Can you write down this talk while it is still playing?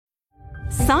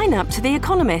Sign up to The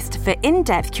Economist for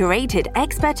in-depth curated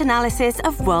expert analysis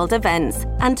of world events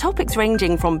and topics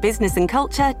ranging from business and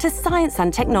culture to science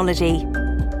and technology.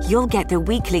 You'll get the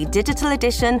weekly digital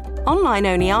edition,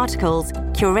 online-only articles,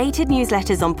 curated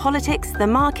newsletters on politics, the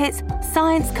markets,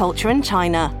 science, culture and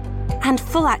China, and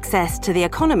full access to The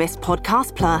Economist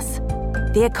Podcast Plus.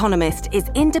 The Economist is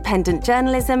independent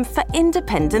journalism for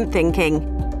independent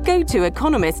thinking. Go to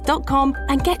economist.com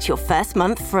and get your first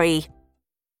month free.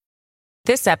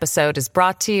 This episode is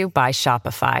brought to you by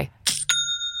Shopify.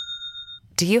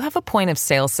 Do you have a point of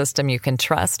sale system you can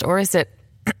trust, or is it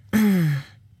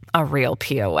a real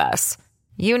POS?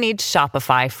 You need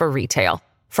Shopify for retail.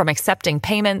 From accepting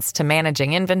payments to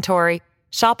managing inventory,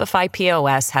 Shopify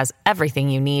POS has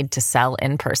everything you need to sell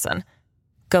in person.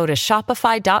 Go to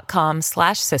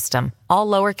shopify.com/system, all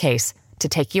lowercase, to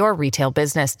take your retail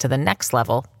business to the next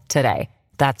level today.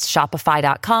 That's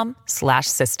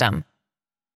shopify.com/system.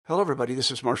 Hello, everybody.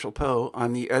 This is Marshall Poe.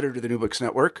 I'm the editor of the New Books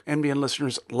Network. NBN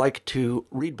listeners like to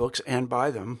read books and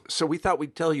buy them. So we thought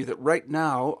we'd tell you that right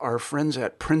now, our friends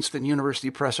at Princeton University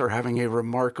Press are having a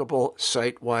remarkable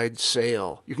site-wide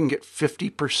sale. You can get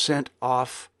 50%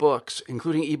 off books,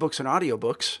 including ebooks and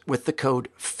audiobooks, with the code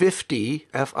 50,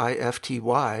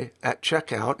 F-I-F-T-Y, at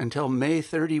checkout until May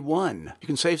 31. You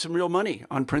can save some real money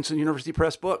on Princeton University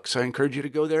Press books. I encourage you to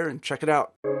go there and check it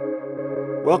out.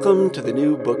 Welcome to the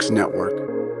New Books Network.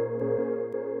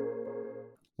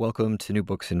 Welcome to New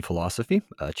Books in Philosophy,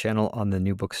 a channel on the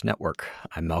New Books Network.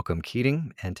 I'm Malcolm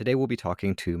Keating, and today we'll be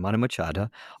talking to Manu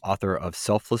Machada, author of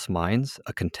Selfless Minds,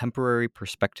 a contemporary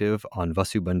perspective on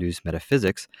Vasubandhu's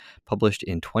metaphysics, published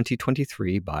in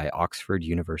 2023 by Oxford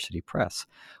University Press.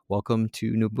 Welcome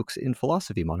to New Books in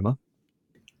Philosophy, Manuma.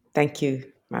 Thank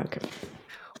you, Malcolm.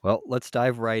 Well, let's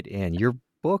dive right in. Your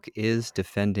book is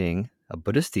defending a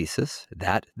Buddhist thesis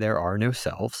that there are no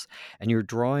selves, and you're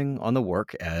drawing on the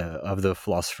work of the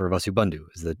philosopher Vasubandhu,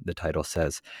 as the title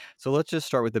says. So let's just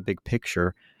start with the big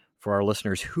picture for our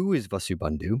listeners. Who is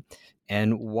Vasubandhu,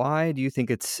 and why do you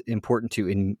think it's important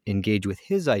to engage with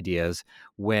his ideas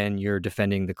when you're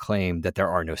defending the claim that there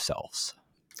are no selves?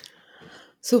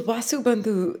 So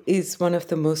Vasubandhu is one of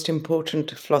the most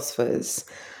important philosophers,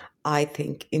 I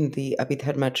think, in the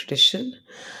Abhidharma tradition.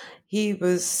 He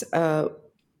was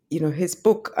his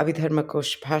book, Abhidharma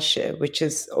Kosh Bhashya, which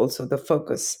is also the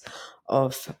focus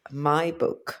of my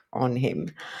book on him,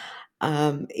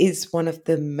 is one of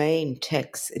the main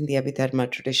texts in the Abhidharma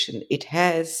tradition. It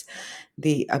has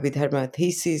the Abhidharma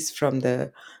thesis from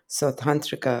the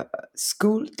Sautrantika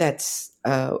school. That's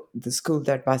the school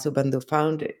that Vasubandhu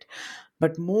founded.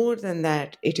 But more than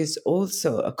that, it is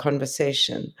also a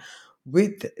conversation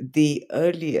with the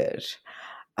earlier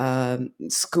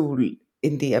school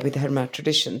in the Abhidharma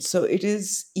tradition. So it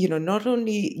is, not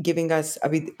only giving us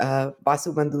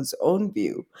Vasubandhu's own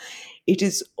view, it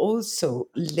is also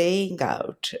laying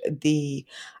out the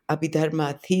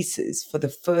Abhidharma thesis for the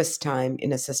first time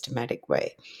in a systematic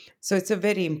way. So it's a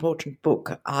very important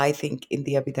book, I think, in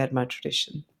the Abhidharma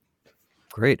tradition.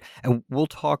 Great. And we'll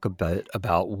talk a bit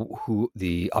about who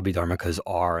the Abhidharmikas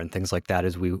are and things like that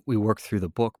as we work through the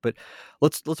book. But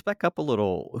let's back up a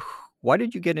little. Why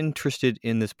did you get interested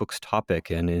in this book's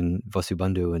topic and in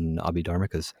Vasubandhu and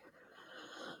Abhidharmikas?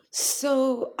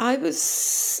 So I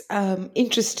was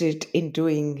interested in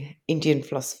doing Indian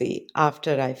philosophy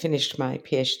after I finished my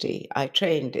PhD. I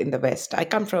trained in the West. I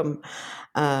come from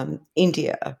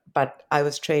India, but I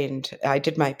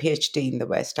did my PhD in the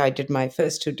West. I did my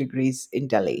first 2 degrees in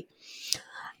Delhi.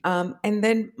 And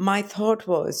then my thought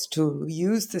was to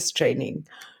use this training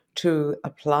to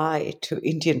apply to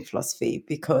Indian philosophy,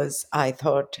 because I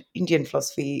thought Indian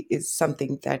philosophy is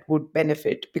something that would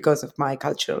benefit because of my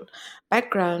cultural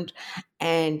background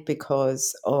and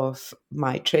because of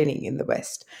my training in the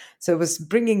West. So it was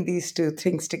bringing these 2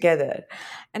 things together.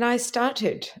 And I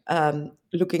started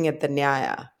looking at the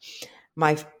Nyaya.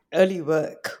 My early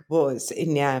work was in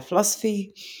Nyaya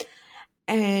philosophy,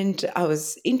 and I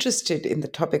was interested in the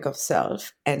topic of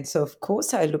self. And so, of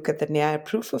course, I look at the Nyaya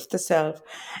proof of the self,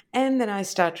 and then I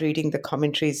start reading the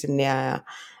commentaries in Nyaya.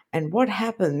 And what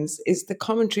happens is the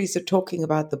commentaries are talking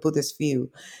about the Buddhist view.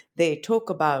 They talk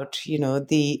about,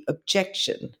 the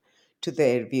objection to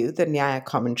their view, the Nyaya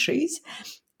commentaries.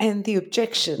 And the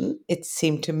objection, it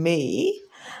seemed to me,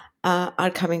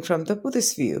 are coming from the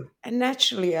Buddhist view. And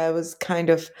naturally, I was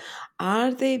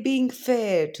are they being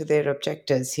fair to their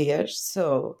objectors here?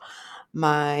 So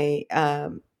my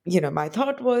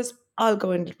thought was, I'll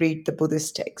go and read the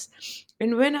Buddhist text.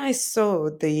 And when I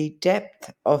saw the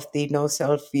depth of the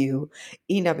no-self view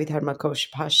in Abhidharma Kosh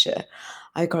Bhashya,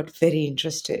 I got very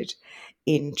interested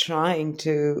in trying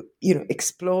to,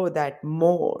 explore that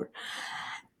more.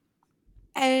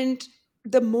 And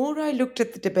the more I looked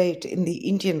at the debate in the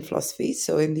Indian philosophy,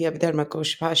 so in the Abhidharma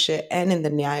Kosh Bhashya and in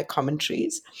the Nyaya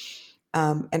commentaries,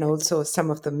 and also some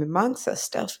of the Mimamsa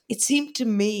stuff, it seemed to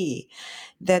me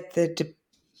that the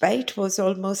debate was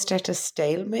almost at a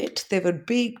stalemate. There were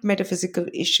big metaphysical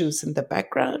issues in the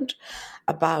background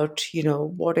about,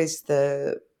 what is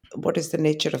the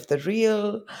nature of the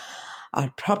real?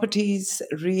 Are properties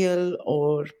real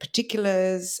or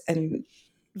particulars? And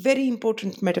very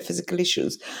important metaphysical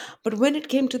issues. But when it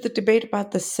came to the debate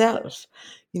about the self,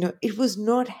 it was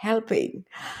not helping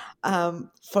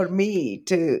for me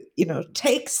to,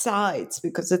 take sides,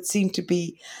 because it seemed to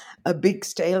be a big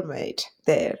stalemate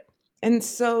there. And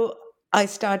so I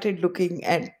started looking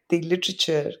at the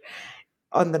literature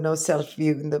on the no self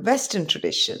view in the Western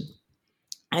tradition.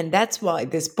 And that's why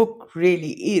this book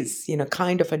really is,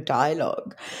 kind of a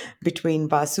dialogue between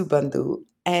Vasubandhu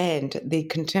and the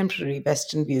contemporary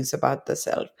Western views about the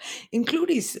self,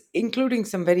 including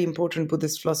some very important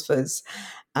Buddhist philosophers,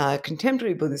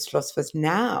 contemporary Buddhist philosophers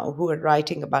now, who are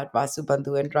writing about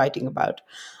Vasubandhu and writing about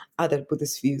other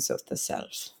Buddhist views of the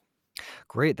self.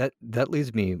 Great. That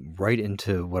leads me right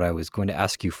into what I was going to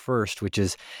ask you first, which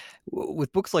is,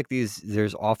 with books like these,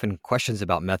 there's often questions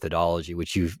about methodology,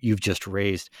 which you've just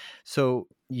raised. So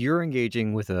you're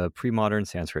engaging with a pre-modern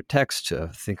Sanskrit text, a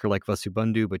thinker like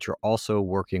Vasubandhu, but you're also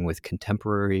working with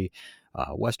contemporary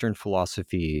Western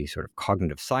philosophy, sort of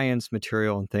cognitive science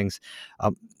material and things.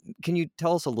 Can you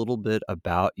tell us a little bit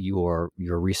about your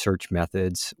research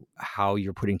methods, how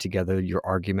you're putting together your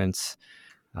arguments?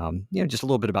 Just a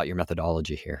little bit about your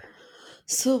methodology here.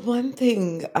 So, one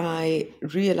thing I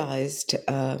realized,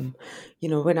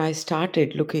 when I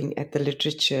started looking at the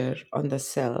literature on the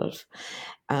self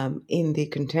in the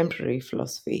contemporary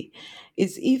philosophy,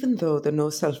 is even though the no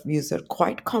self views are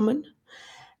quite common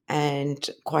and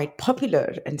quite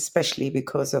popular, and especially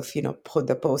because of,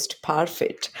 the post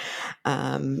Parfit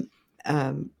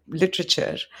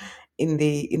literature in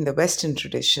the Western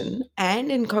tradition and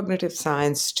in cognitive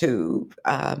science too,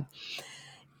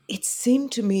 it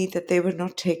seemed to me that they were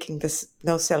not taking this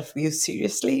no self view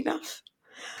seriously enough.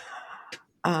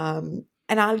 And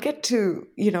I'll get to,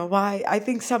 why I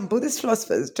think some Buddhist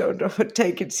philosophers don't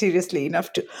take it seriously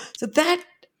enough too. So that,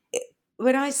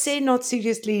 when I say not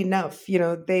seriously enough,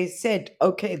 they said,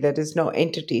 okay, there is no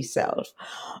entity self,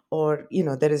 or,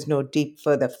 there is no deep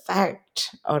further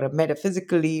fact or a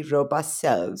metaphysically robust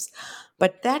selves.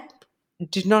 But that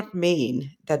did not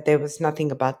mean that there was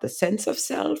nothing about the sense of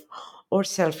self or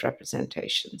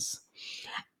self-representations.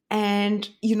 And,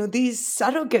 these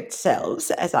surrogate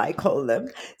selves, as I call them,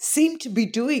 seem to be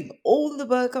doing all the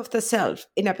work of the self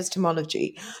in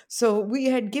epistemology. So we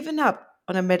had given up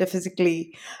on a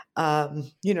metaphysically,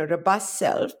 robust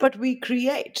self, but we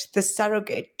create the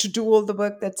surrogate to do all the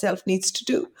work that self needs to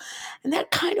do. And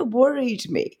that kind of worried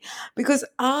me, because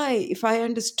if I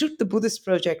understood the Buddhist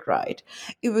project right,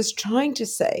 it was trying to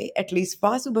say, at least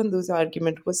Vasubandhu's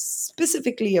argument was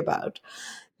specifically about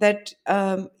that,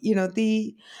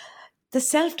 the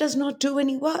self does not do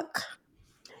any work.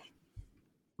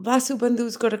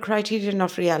 Vasubandhu's got a criterion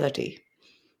of reality.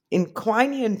 In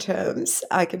Quinean terms,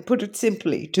 I can put it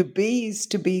simply, to be is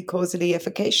to be causally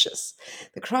efficacious.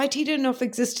 The criterion of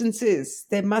existence is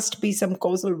there must be some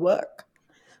causal work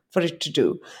for it to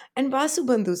do. And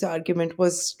Vasubandhu's argument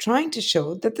was trying to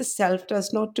show that the self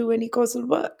does not do any causal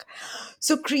work.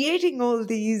 So creating all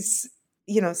these,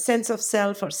 sense of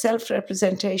self or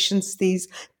self-representations, these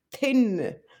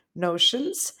thin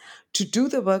notions to do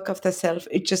the work of the self,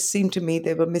 it just seemed to me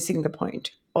they were missing the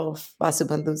point of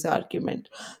Vasubandhu's argument.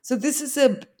 So this is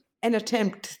an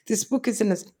attempt, this book is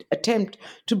an attempt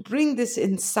to bring this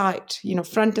insight,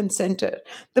 front and center.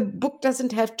 The book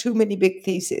doesn't have too many big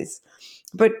theses,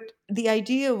 but the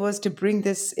idea was to bring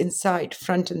this insight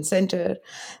front and center,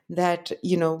 that,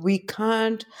 we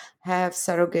can't have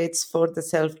surrogates for the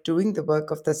self doing the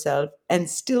work of the self and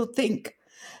still think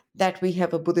that we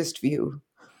have a Buddhist view,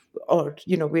 or,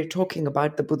 we're talking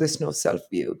about the Buddhist no self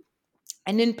view.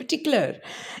 And in particular,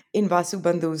 in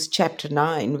Vasubandhu's chapter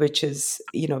 9, which is,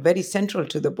 very central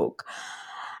to the book,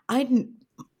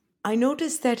 I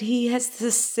noticed that he has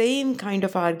the same kind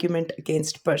of argument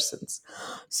against persons.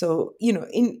 So,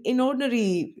 in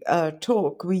ordinary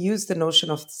talk, we use the notion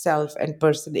of self and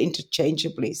person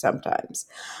interchangeably sometimes.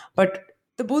 But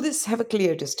the Buddhists have a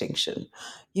clear distinction.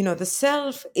 The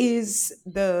self is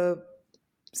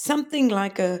something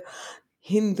like a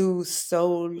Hindu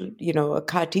soul, a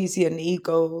Cartesian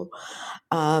ego,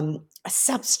 a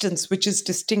substance which is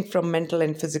distinct from mental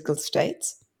and physical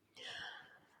states,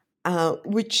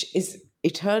 which is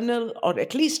eternal, or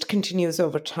at least continues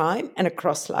over time and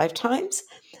across lifetimes.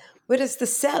 whereas the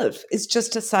self is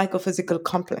just a psychophysical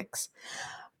complex.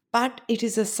 But it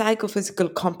is a psychophysical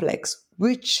complex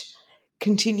which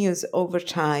continues over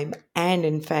time and,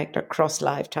 in fact, across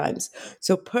lifetimes.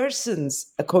 So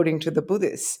persons, according to the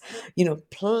Buddhists,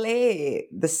 play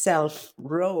the self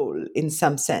role in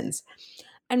some sense.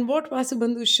 And what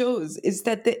Vasubandhu shows is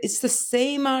that it's the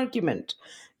same argument,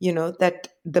 that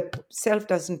the self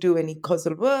doesn't do any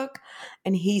causal work,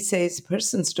 and he says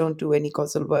persons don't do any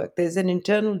causal work. There's an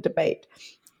internal debate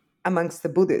amongst the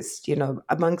Buddhists,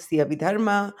 amongst the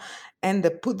Abhidharma and the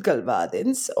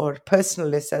Pudgalvadins, or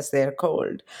personalists as they are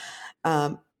called,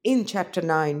 in chapter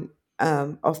 9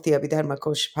 of the Abhidharma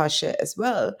Kosh as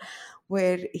well,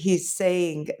 where he's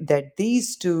saying that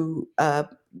these two, there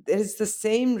is the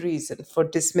same reason for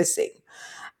dismissing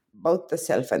both the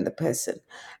self and the person.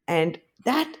 And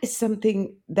that is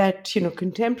something that,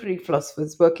 contemporary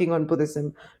philosophers working on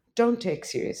Buddhism don't take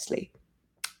seriously.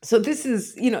 So this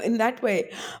is, in that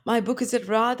way, my book is a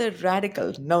rather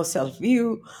radical no self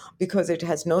view, because it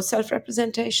has no self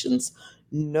representations,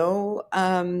 no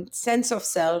sense of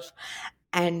self,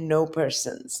 and no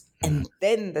persons. And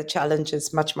then the challenge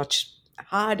is much, much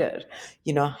harder.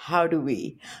 How do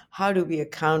we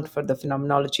account for the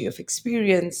phenomenology of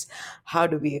experience? How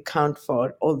do we account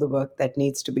for all the work that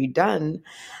needs to be done,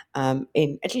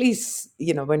 in at least,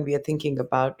 when we are thinking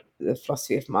about the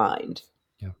philosophy of mind?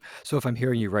 Yeah. So if I'm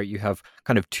hearing you right, you have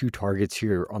kind of two targets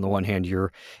here. On the one hand,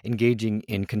 you're engaging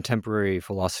in contemporary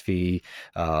philosophy,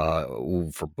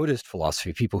 for Buddhist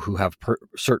philosophy, people who have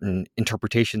certain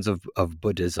interpretations of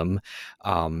Buddhism,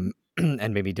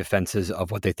 and maybe defenses of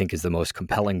what they think is the most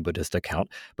compelling Buddhist account.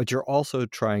 But you're also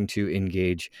trying to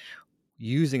engage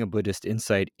using a Buddhist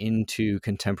insight into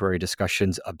contemporary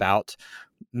discussions about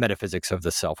metaphysics of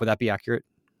the self. Would that be accurate?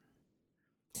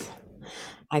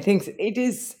 I think it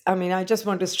is. I mean, I just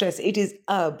want to stress it is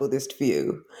a Buddhist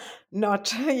view,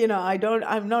 not,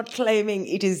 I'm not claiming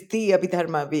it is the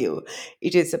Abhidharma view.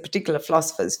 It is a particular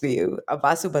philosopher's view, a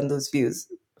Vasubandhu's views,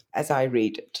 as I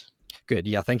read it. Good.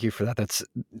 Yeah, thank you for that.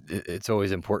 It's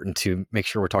always important to make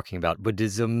sure we're talking about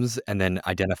Buddhisms and then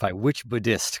identify which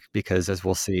Buddhist, because as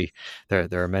we'll see, there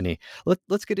are many.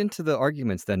 Let's get into the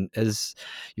arguments then. As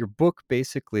your book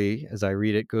basically, as I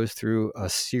read it, goes through a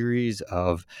series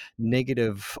of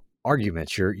negative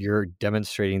arguments. You're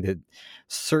demonstrating that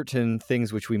certain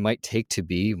things which we might take to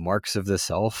be marks of the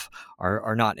self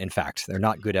are not, in fact, they're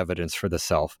not good evidence for the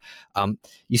self.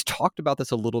 You talked about this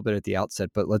a little bit at the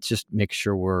outset, but let's just make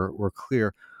sure we're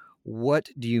clear. What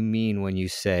do you mean when you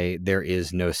say there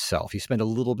is no self? You spend a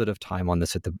little bit of time on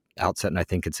this at the outset, and I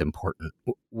think it's important.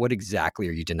 What exactly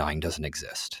are you denying doesn't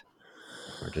exist,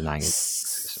 or denying its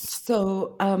existence?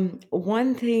 So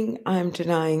one thing I'm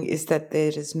denying is that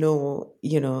there is no,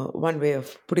 one way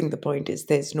of putting the point is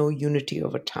there's no unity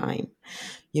over time.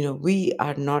 We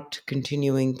are not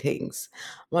continuing things.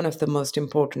 One of the most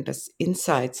important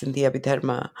insights in the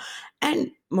Abhidharma,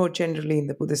 and more generally in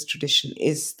the Buddhist tradition,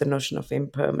 is the notion of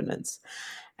impermanence.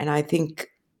 And I think,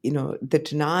 the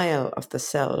denial of the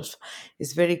self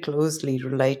is very closely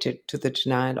related to the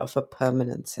denial of a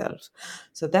permanent self.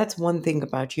 So that's one thing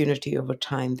about unity over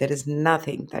time. There is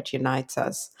nothing that unites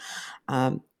us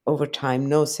over time,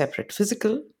 no separate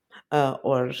physical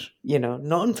or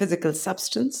non-physical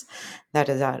substance that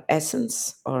is our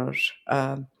essence, or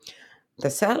the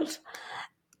self.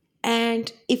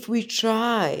 And if we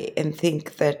try and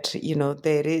think that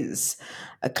there is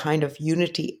a kind of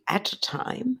unity at a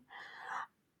time,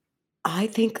 I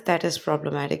think that is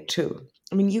problematic too.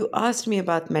 I mean, you asked me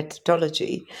about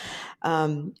methodology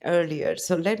earlier,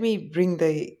 so let me bring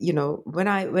when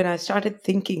I started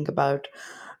thinking about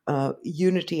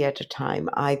unity at a time,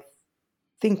 I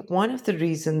think one of the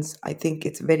reasons I think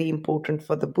it's very important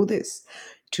for the Buddhists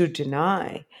to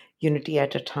deny unity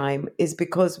at a time is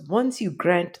because once you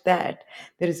grant that,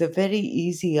 there is a very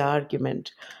easy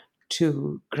argument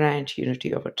to grant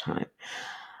unity over time.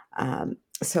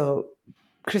 So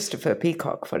Christopher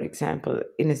Peacock, for example,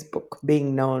 in his book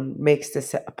Being Known, makes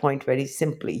this a point very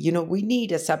simply. We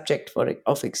need a subject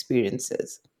of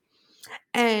experiences,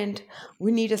 and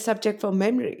we need a subject for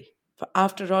memory.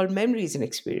 After all, memory is an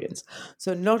experience.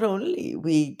 So not only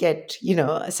we get,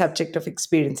 a subject of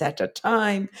experience at a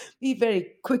time, we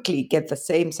very quickly get the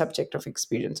same subject of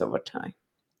experience over time.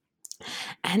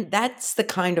 And that's the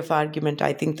kind of argument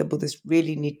I think the Buddhists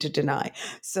really need to deny.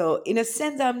 So in a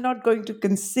sense, I'm not going to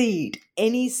concede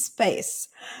any space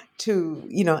to,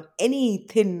 any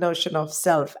thin notion of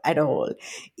self at all.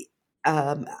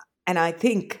 And I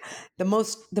think the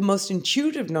most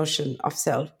intuitive notion of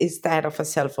self is that of a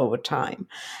self over time.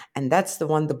 And that's the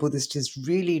one the Buddhist is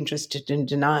really interested in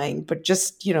denying, but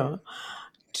just,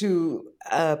 to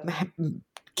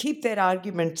keep their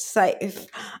argument safe,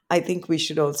 I think we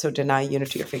should also deny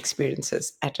unity of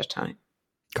experiences at a time.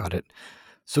 Got it.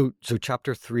 So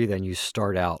chapter 3, then you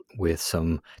start out with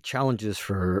some challenges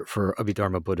for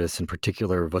Abhidharma Buddhists, in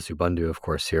particular Vasubandhu, of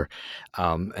course, here.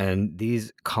 And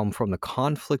these come from the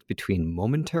conflict between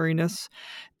momentariness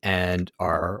and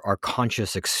our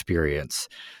conscious experience.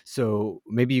 So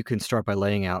maybe you can start by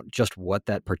laying out just what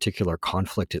that particular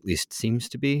conflict at least seems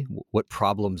to be, what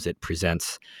problems it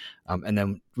presents, and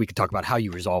then we can talk about how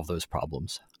you resolve those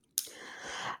problems.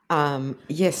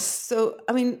 Yes. So,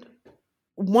 I mean,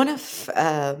 one of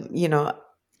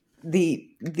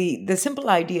the simple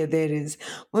idea there is,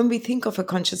 when we think of a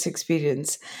conscious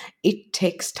experience, it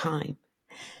takes time.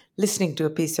 Listening to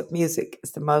a piece of music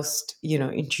is the most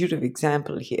intuitive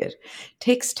example here. It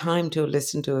takes time to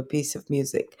listen to a piece of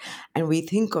music, and we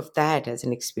think of that as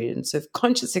an experience. So if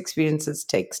conscious experiences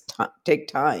take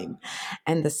time,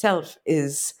 and the self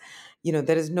is,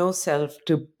 there is no self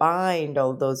to bind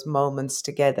all those moments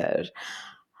together,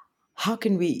 how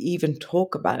can we even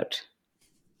talk about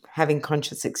having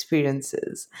conscious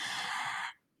experiences?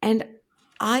 And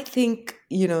I think,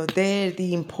 there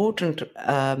the important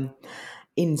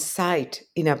insight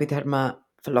in Abhidharma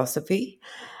philosophy,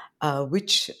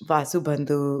 which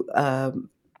Vasubandhu,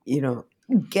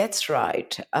 gets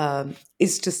right,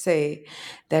 is to say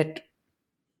that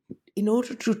in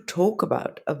order to talk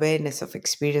about awareness of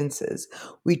experiences,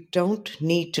 we don't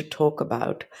need to talk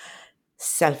about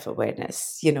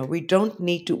self-awareness. We don't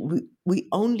need to, we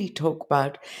only talk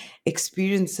about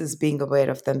experiences being aware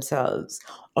of themselves,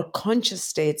 or conscious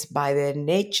states by their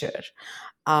nature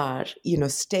are,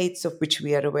 states of which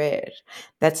we are aware.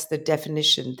 That's the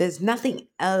definition. There's nothing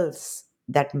else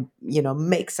that,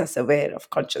 makes us aware of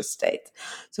conscious states.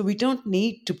 So we don't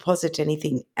need to posit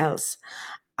anything else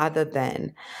other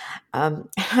than,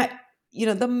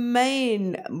 the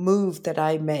main move that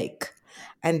I make,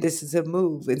 and this is a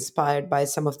move inspired by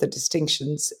some of the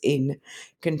distinctions in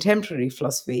contemporary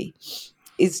philosophy,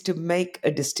 is to make a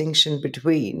distinction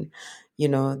between,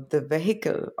 the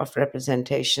vehicle of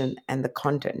representation and the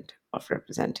content of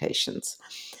representations.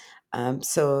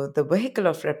 So the vehicle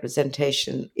of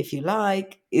representation, if you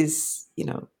like, is,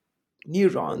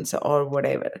 neurons or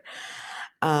whatever.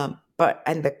 And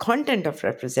the content of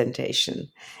representation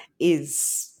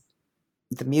is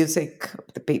the music,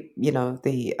 the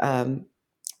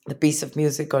piece of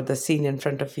music or the scene in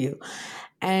front of you.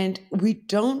 And we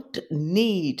don't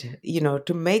need,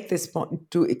 to make this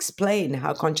point, to explain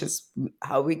how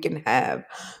we can have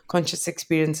conscious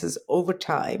experiences over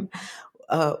time.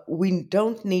 We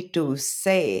don't need to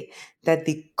say that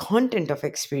the content of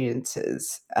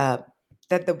experiences, that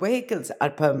the vehicles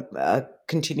are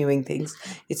continuing things.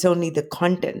 It's only the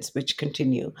contents which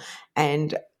continue.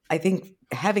 And I think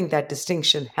having that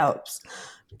distinction helps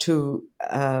to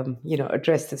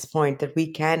address this point, that we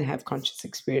can have conscious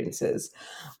experiences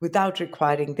without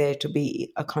requiring there to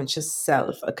be a conscious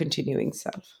self, a continuing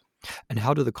self. And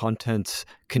how do the contents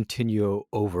continue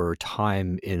over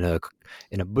time in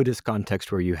a Buddhist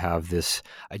context where you have this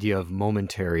idea of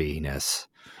momentariness?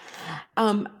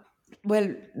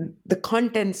 Well, the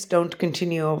contents don't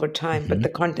continue over time, but the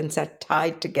contents are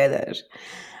tied together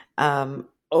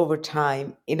over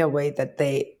time in a way that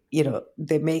they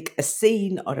make a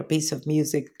scene or a piece of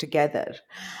music together.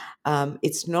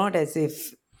 It's not as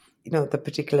if, the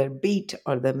particular beat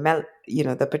or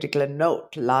the particular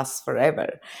note lasts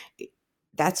forever.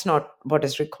 That's not what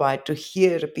is required to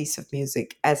hear a piece of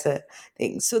music as a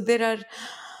thing. So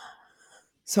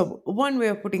one way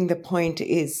of putting the point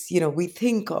is, we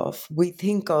think of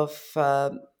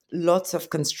lots of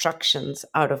constructions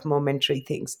out of momentary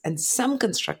things, and some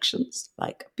constructions,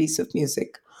 like a piece of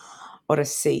music or a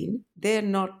scene, they're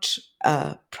not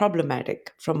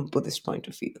problematic from a Buddhist point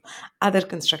of view. Other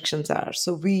constructions are.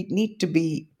 So we need to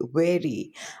be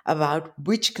wary about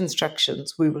which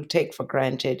constructions we will take for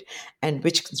granted and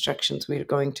which constructions we're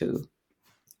going to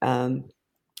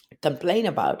complain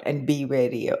about and be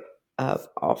wary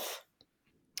of.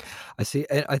 I see.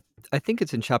 I think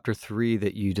it's in chapter 3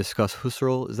 that you discuss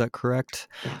Husserl. Is that correct?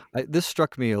 Yeah. This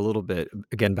struck me a little bit,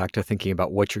 again, back to thinking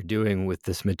about what you're doing with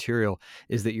this material,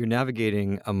 is that you're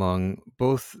navigating among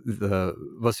both the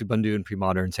Vasubandhu and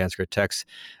pre-modern Sanskrit texts,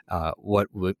 what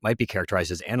might be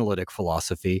characterized as analytic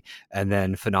philosophy, and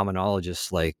then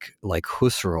phenomenologists like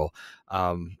Husserl.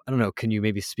 I don't know, can you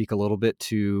maybe speak a little bit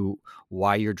to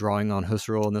why you're drawing on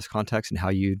Husserl in this context and how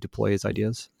you deploy his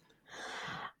ideas?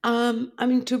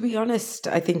 To be honest,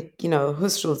 I think,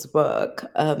 Husserl's work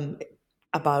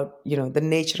about the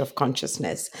nature of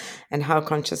consciousness and how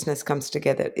consciousness comes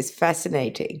together is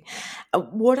fascinating.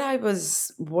 What I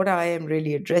am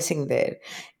really addressing there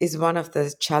is one of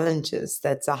the challenges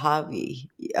that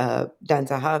Dan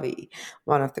Zahavi,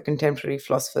 one of the contemporary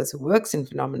philosophers who works in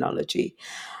phenomenology,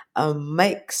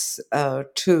 makes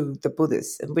to the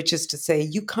Buddhists, which is to say,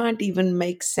 you can't even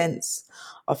make sense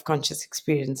of conscious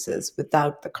experiences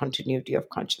without the continuity of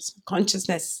consciousness.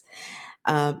 Consciousness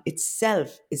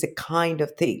itself is a kind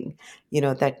of thing,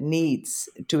 that needs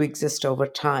to exist over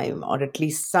time, or at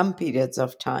least some periods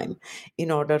of time, in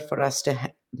order for us to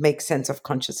make sense of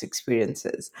conscious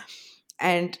experiences.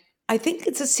 And I think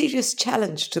it's a serious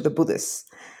challenge to the Buddhists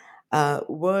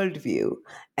worldview.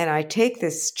 And I take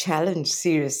this challenge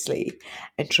seriously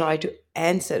and try to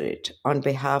answer it on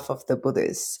behalf of the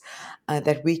Buddhists,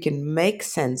 that we can make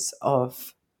sense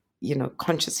of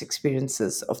conscious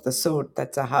experiences of the sort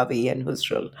that Zahavi and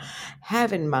Husserl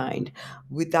have in mind,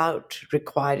 without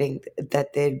requiring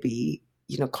that there be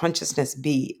consciousness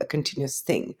be a continuous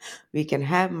thing. We can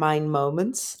have mind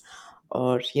moments,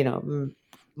 or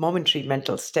momentary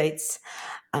mental states,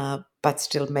 but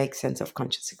still make sense of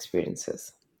conscious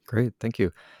experiences. Great, thank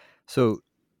you. So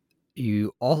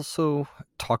you also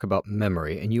talk about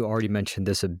memory, and you already mentioned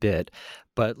this a bit,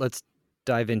 but let's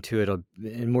dive into it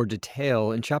in more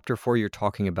detail. In chapter 4, you're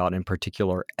talking about, in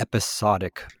particular,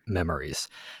 episodic memories.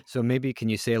 So maybe can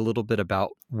you say a little bit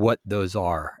about what those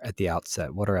are at the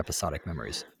outset? What are episodic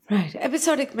memories? Right.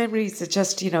 Episodic memories are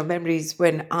just, memories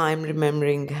when I'm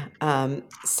remembering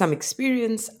some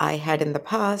experience I had in the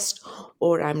past,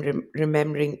 or I'm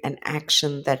remembering an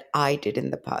action that I did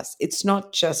in the past. It's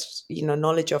not just,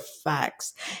 knowledge of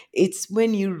facts. It's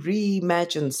when you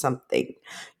reimagine something,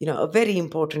 a very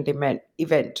important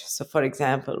event. So, for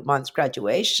example, one's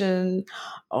graduation,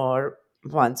 or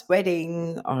one's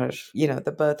wedding, or,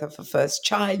 the birth of a first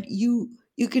child, you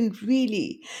can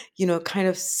really, kind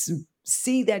of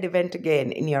see that event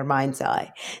again in your mind's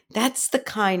eye. That's the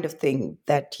kind of thing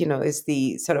that, is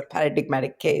the sort of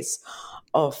paradigmatic case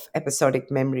of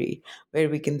episodic memory, where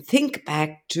we can think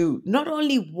back to not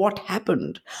only what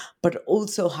happened, but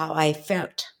also how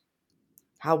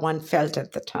one felt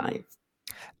at the time.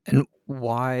 And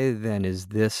why then is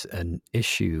this an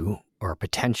issue or a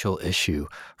potential issue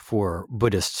for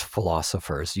Buddhist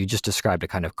philosophers? You just described a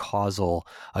kind of causal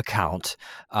account.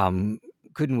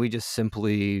 Couldn't we just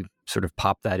simply sort of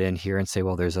pop that in here and say,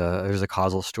 well, there's a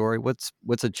causal story? What's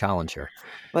a challenge here?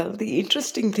 Well, the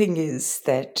interesting thing is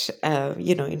that,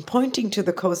 in pointing to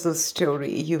the causal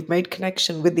story, you've made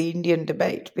connection with the Indian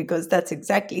debate, because that's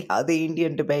exactly how the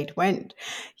Indian debate went.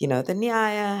 The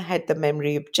Nyaya had the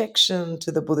memory objection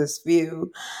to the Buddhist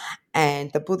view,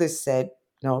 and the Buddhists said,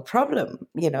 no problem.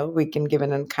 We can give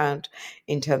an account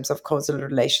in terms of causal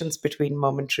relations between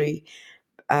momentary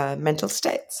mental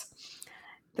states.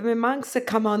 The Mimamsa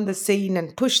come on the scene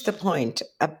and push the point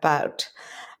about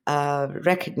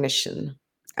recognition,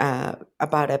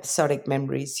 about episodic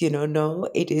memories. No,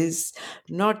 it is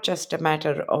not just a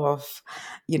matter of,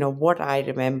 what I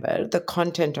remember, the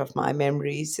content of my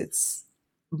memories. It's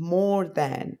more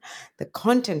than the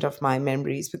content of my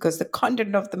memories, because the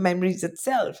content of the memories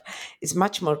itself is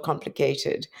much more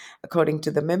complicated. According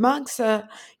to the Mimamsa,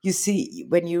 you see,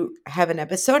 when you have an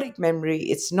episodic memory,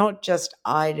 it's not just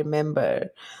I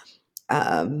remember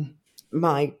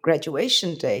my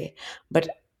graduation day, but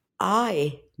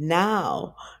I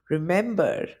now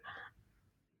remember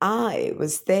I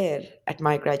was there at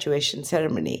my graduation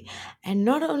ceremony. And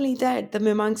not only that, the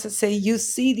Mimamsa say you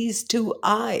see these two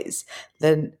eyes,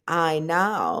 the I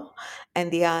now and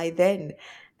the I then,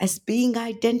 as being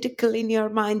identical in your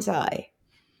mind's eye,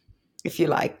 if you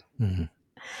like. Mm-hmm.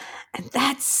 And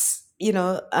that's,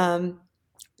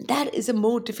 that is a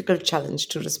more difficult challenge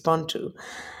to respond to.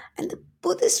 And the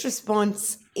Buddhist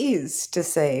response is to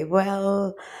say,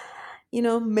 well,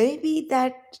 maybe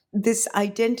that this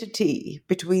identity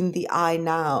between the I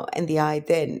now and the I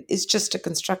then is just a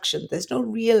construction. There's no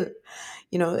real,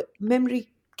 memory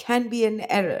can be an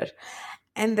error.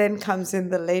 And then comes in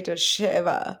the later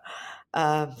Shaiva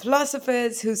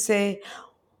philosophers who say,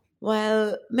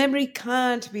 well, memory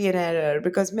can't be an error,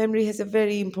 because memory has a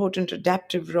very important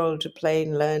adaptive role to play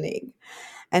in learning.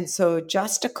 And so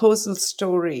just a causal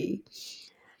story,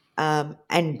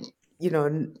 and,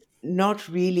 not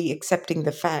really accepting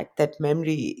the fact that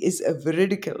memory is a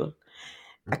veridical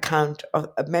account of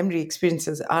memory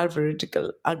experiences are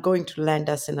veridical, are going to land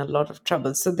us in a lot of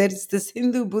trouble. So there is this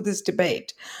Hindu-Buddhist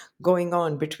debate going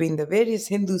on between the various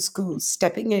Hindu schools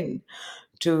stepping in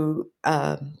to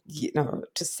to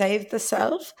save the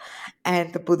self,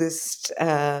 and the Buddhist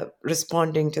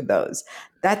responding to those.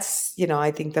 That's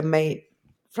I think the main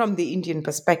from the Indian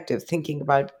perspective, thinking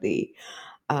about the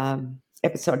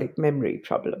episodic memory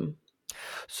problem.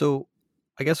 So,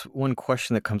 I guess one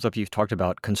question that comes up, you've talked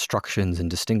about constructions and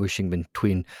distinguishing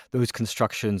between those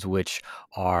constructions which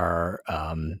are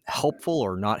helpful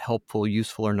or not helpful,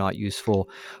 useful or not useful.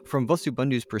 From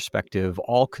Vasubandhu's perspective,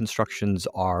 all constructions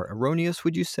are erroneous,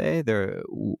 would you say?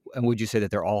 And would you say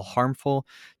that they're all harmful?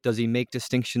 Does he make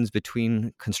distinctions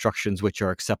between constructions which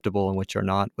are acceptable and which are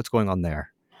not? What's going on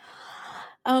there?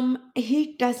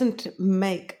 He doesn't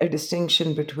make a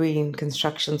distinction between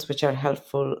constructions which are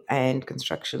helpful and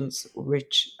constructions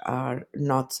which are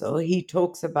not so. He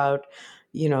talks about,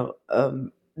 the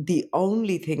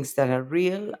only things that are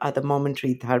real are the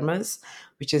momentary dharmas,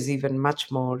 which is even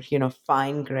much more,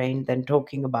 fine grained than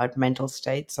talking about mental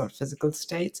states or physical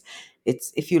states.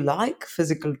 It's, if you like,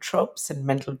 physical tropes and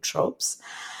mental tropes.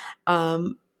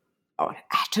 Or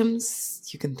atoms,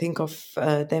 you can think of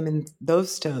them in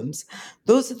those terms.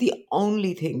 Those are the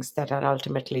only things that are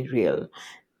ultimately real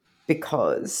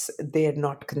because they're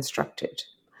not constructed.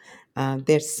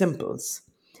 They're symbols.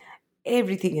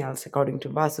 Everything else, according to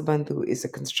Vasubandhu, is a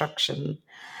construction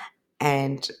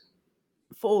and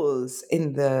falls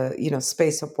in the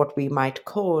space of what we might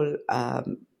call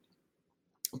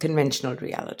conventional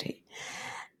reality.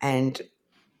 And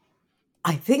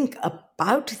I think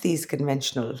about these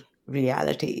conventional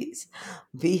realities,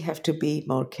 we have to be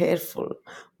more careful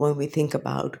when we think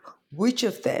about which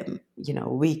of them,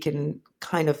 we can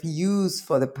kind of use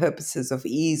for the purposes of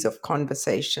ease of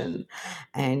conversation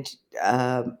and,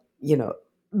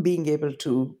 being able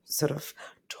to sort of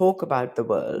talk about the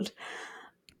world,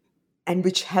 and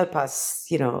which help us,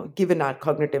 given our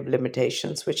cognitive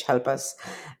limitations, which help us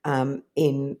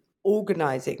in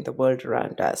organizing the world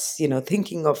around us.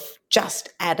 Thinking of just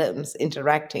atoms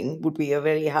interacting would be a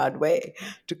very hard way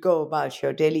to go about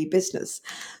your daily business.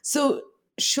 So,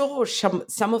 sure,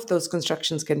 some of those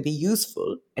constructions can be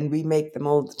useful, and we make them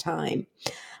all the time.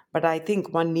 But I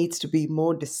think one needs to be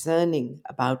more discerning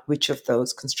about which of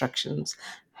those constructions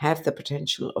have the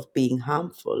potential of being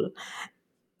harmful.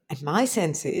 And my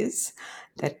sense is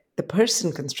that the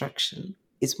person construction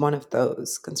is one of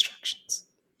those constructions.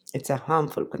 It's a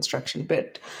harmful construction,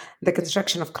 but the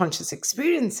construction of conscious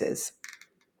experiences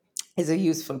is a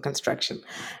useful construction.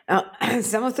 Now,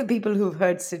 some of the people who've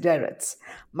heard Sideritz,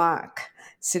 Mark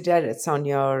Sideritz, on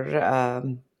your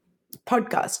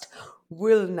podcast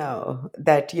will know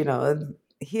that,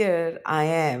 here I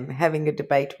am having a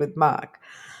debate with Mark.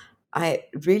 I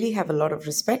really have a lot of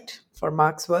respect for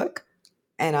Mark's work.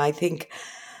 And I think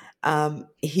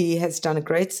he has done a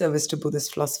great service to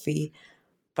Buddhist philosophy.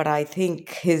 But I think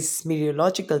his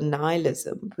meteorological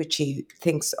nihilism, which he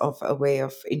thinks of a way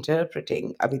of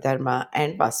interpreting Abhidharma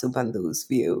and Vasubandhu's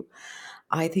view,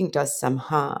 I think does some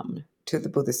harm to the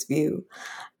Buddhist view.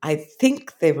 I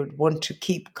think they would want to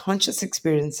keep conscious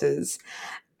experiences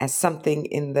as something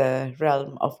in the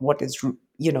realm of what is,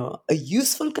 a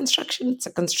useful construction. It's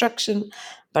a construction,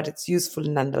 but it's useful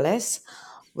nonetheless.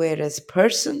 Whereas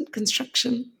person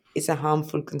construction is a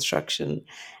harmful construction,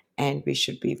 and we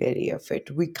should be wary of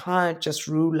it. We can't just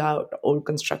rule out all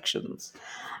constructions,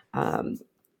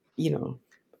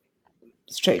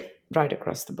 straight right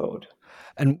across the board.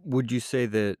 And would you say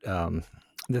that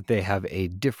that they have a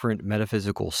different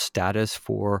metaphysical status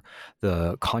for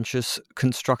the conscious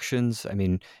constructions? I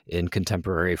mean, in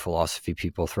contemporary philosophy,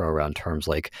 people throw around terms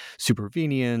like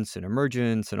supervenience and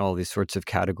emergence and all these sorts of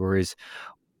categories.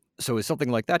 So is something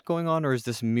like that going on, or is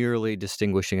this merely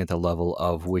distinguishing at the level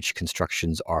of which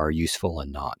constructions are useful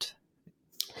and not?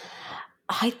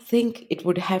 I think it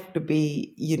would have to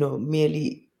be,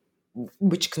 merely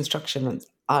which constructions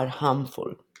are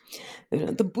harmful.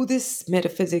 The Buddhist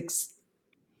metaphysics,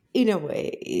 in a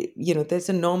way, there's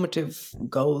a normative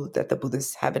goal that the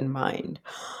Buddhists have in mind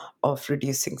of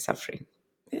reducing suffering.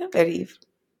 Very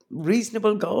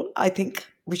reasonable goal. I think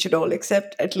we should all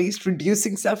accept at least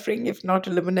reducing suffering, if not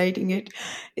eliminating it,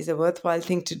 is a worthwhile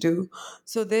thing to do.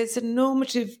 So there's a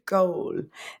normative goal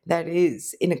that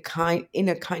is in a kind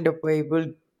of way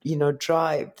will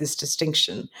drive this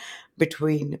distinction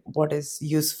between what is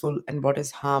useful and what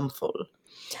is harmful.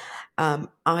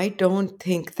 I don't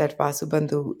think that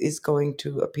Vasubandhu is going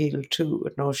to appeal to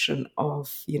a notion of,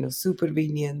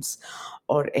 supervenience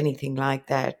or anything like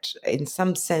that. In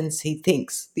some sense, he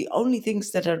thinks the only things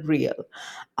that are real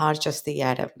are just the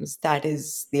atoms. That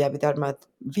is the Abhidharma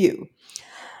view.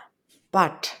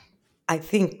 But I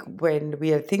think when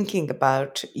we are thinking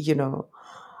about,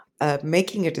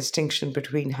 making a distinction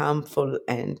between harmful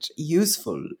and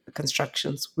useful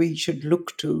constructions, we should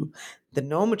look to the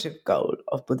normative goal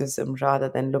of Buddhism rather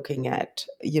than looking at,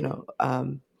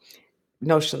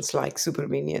 notions like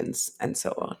supervenience and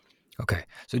so on. Okay.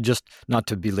 So just not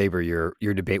to belabor your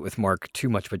debate with Mark too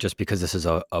much, but just because this is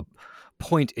a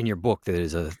point in your book that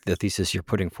is the thesis you're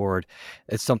putting forward,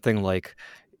 it's something like,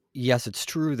 yes, it's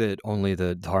true that only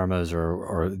the dharmas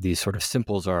or these sort of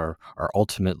simples are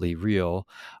ultimately real.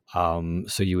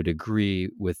 So you would agree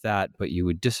with that, but you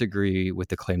would disagree with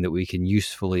the claim that we can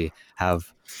usefully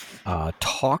have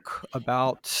talk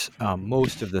about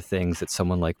most of the things that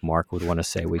someone like Mark would want to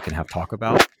say we can have talk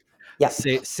about. Yeah.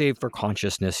 Save for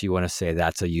consciousness, you want to say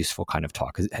that's a useful kind of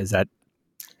talk. Has that?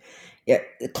 Yeah,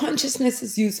 consciousness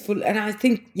is useful, and I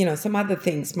think some other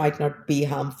things might not be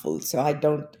harmful. So I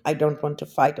don't want to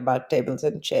fight about tables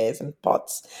and chairs and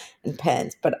pots and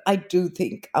pans, but I do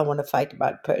think I want to fight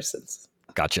about persons.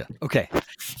 Gotcha. Okay,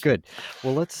 good.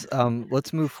 Well,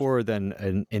 let's move forward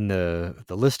then in the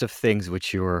list of things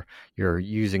which you're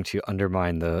using to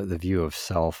undermine the view of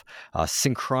self.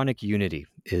 Synchronic unity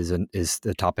is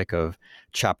the topic of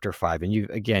chapter 5, and you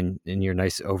again in your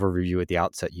nice overview at the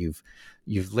outset you've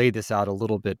laid this out a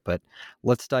little bit, but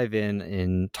let's dive in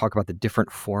and talk about the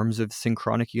different forms of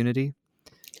synchronic unity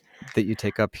that you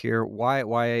take up here. Why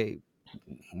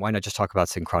not just talk about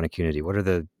synchronic unity? What are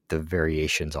the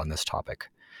variations on this topic?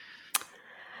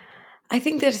 I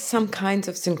think there's some kinds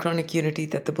of synchronic unity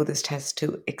that the Buddhist has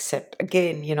to accept.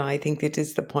 Again, I think it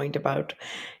is the point about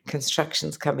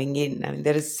constructions coming in. I mean,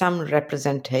 there is some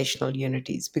representational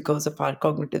unities because of our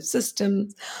cognitive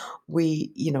systems.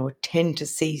 We, tend to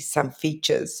see some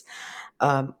features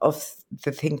of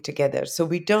the thing together. So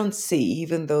we don't see,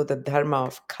 even though the dharma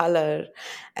of color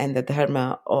and the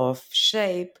dharma of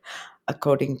shape,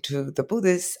 according to the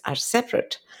Buddhists, are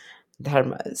separate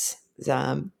dharmas.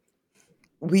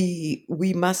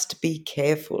 We must be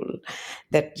careful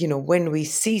that when we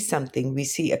see something, we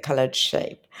see a colored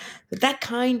shape. But that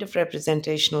kind of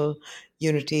representational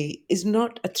unity is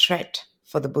not a threat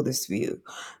for the Buddhist view.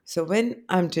 So when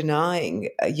I'm denying,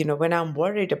 when I'm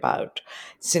worried about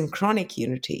synchronic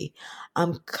unity,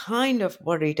 I'm kind of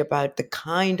worried about the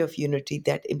kind of unity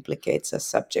that implicates a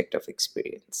subject of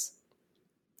experience.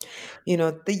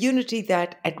 The unity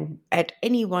that at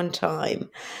any one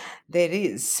time there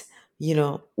is,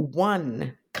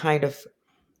 one kind of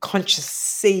conscious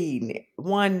scene,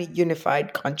 one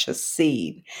unified conscious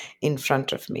scene in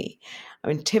front of me. I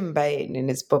mean, Tim Bain in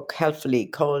his book helpfully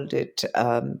called it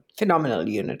phenomenal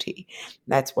unity.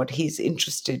 That's what he's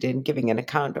interested in giving an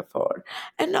account of.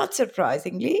 And not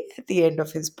surprisingly, at the end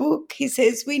of his book, he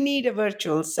says we need a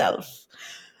virtual self,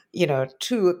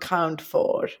 to account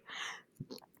for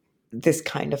this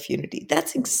kind of unity.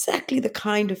 That's exactly the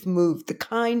kind of move, the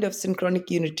kind of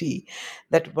synchronic unity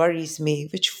that worries me,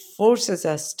 which forces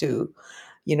us to,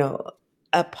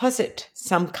 posit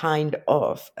some kind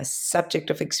of a subject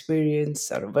of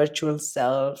experience or a virtual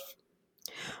self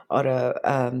or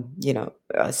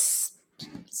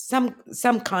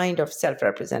some kind of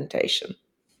self-representation.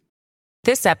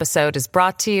 This episode is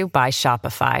brought to you by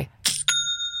Shopify.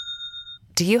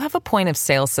 Do you have a point of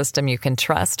sale system you can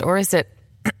trust, or is it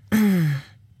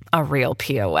a real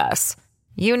POS?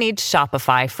 You need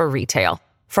Shopify for retail.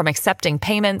 From accepting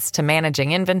payments to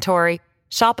managing inventory,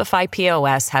 Shopify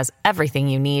POS has everything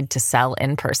you need to sell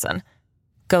in person.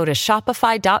 Go to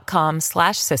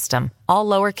shopify.com/system, all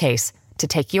lowercase, to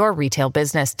take your retail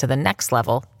business to the next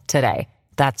level today.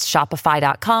 That's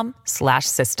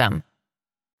shopify.com/system.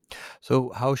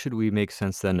 So how should we make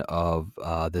sense then of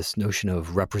this notion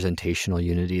of representational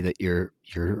unity that you're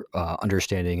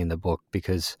understanding in the book?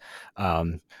 Because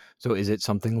so is it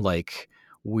something like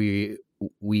we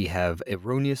have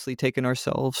erroneously taken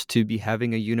ourselves to be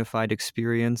having a unified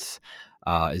experience?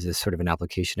 Is this sort of an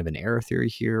application of an error theory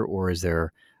here, or is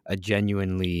there a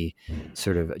genuine unity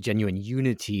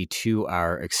to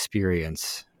our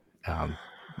experience?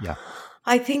 Yeah,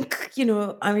 I think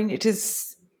it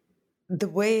is. The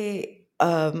way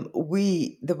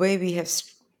we have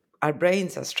our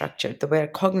brains are structured, the way our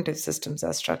cognitive systems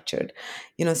are structured,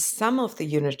 some of the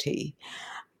unity,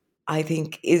 I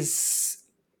think, is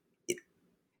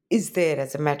there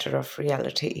as a matter of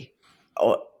reality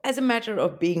or as a matter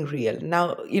of being real.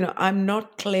 Now, I'm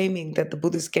not claiming that the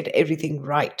Buddhists get everything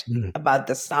right about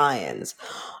the science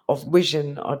of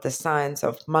vision or the science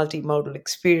of multimodal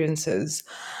experiences.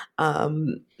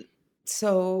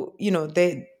 So,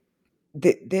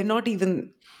 they're not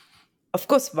even, of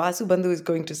course, Vasubandhu is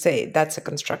going to say that's a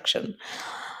construction.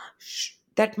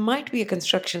 That might be a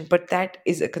construction, but that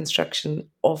is a construction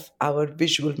of our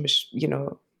visual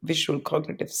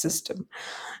cognitive system.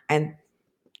 And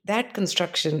that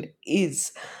construction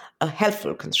is a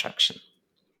helpful construction.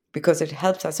 because it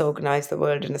helps us organize the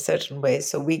world in a certain way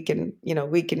so we can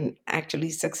actually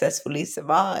successfully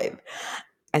survive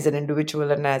as an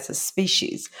individual and as a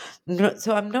species.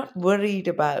 So I'm not worried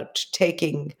about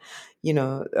taking,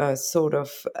 a sort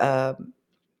of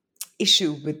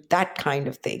issue with that kind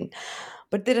of thing.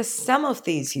 But there are some of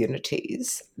these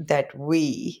unities that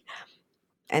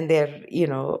and they're,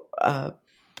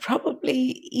 probably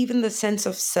even the sense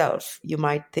of self, you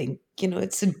might think,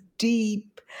 it's a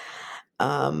deep,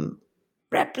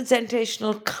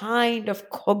 representational kind of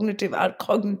our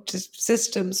cognitive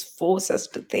systems force us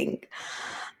to think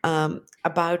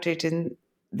about it in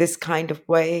this kind of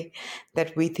way,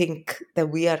 that we think that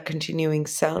we are continuing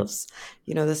selves.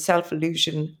 The self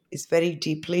illusion is very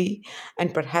deeply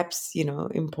and perhaps,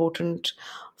 important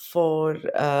for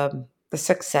the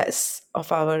success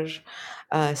of our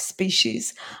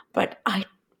species. But I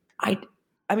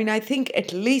think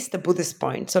at least the Buddhist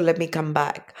point, so let me come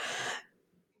back.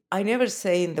 I never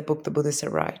say in the book the Buddhists are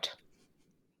right.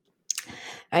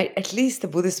 At least the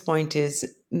Buddhist point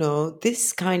is, no,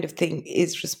 this kind of thing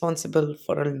is responsible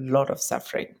for a lot of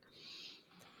suffering.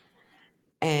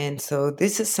 And so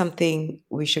this is something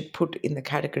we should put in the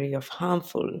category of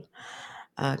harmful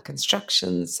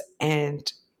constructions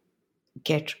and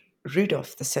get rid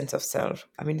of the sense of self.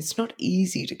 I mean, it's not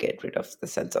easy to get rid of the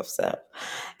sense of self.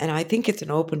 And I think it's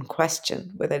an open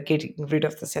question whether getting rid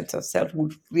of the sense of self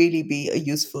would really be a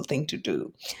useful thing to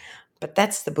do. But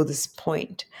that's the Buddhist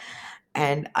point.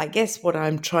 And I guess what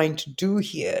I'm trying to do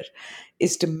here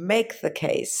is to make the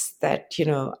case that,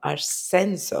 our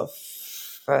sense of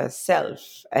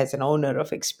self as an owner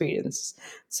of experience.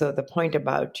 So the point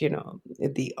about,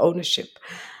 the ownership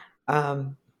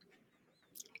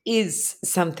is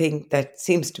something that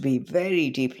seems to be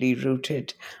very deeply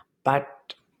rooted,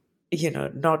 but,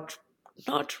 not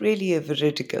really a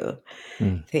veridical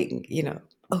thing.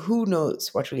 Who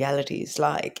knows what reality is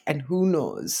like, and who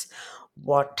knows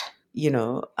what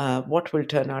will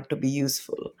turn out to be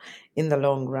useful in the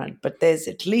long run. But there's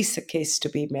at least a case to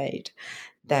be made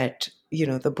that,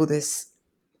 the Buddhists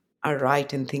are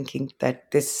right in thinking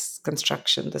that this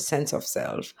construction, the sense of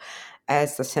self,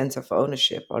 as the sense of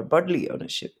ownership or bodily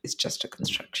ownership, is just a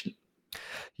construction.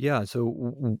 Yeah.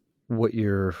 So what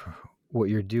you're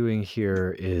doing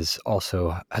here is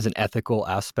also has an ethical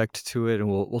aspect to it, and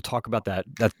we'll talk about that.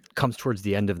 That comes towards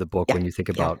the end of the book when you think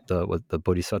about the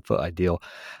bodhisattva ideal.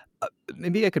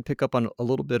 Maybe I could pick up on a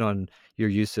little bit on your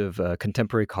use of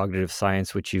contemporary cognitive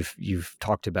science, which you've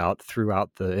talked about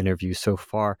throughout the interview so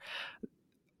far.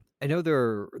 I know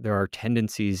there are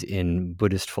tendencies in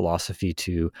Buddhist philosophy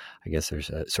to, I guess there's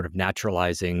a sort of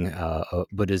naturalizing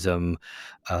Buddhism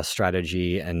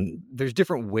strategy, and there's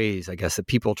different ways, I guess, that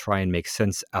people try and make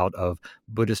sense out of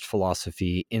Buddhist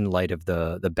philosophy in light of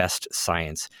the best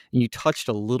science. And you touched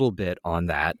a little bit on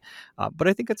that, but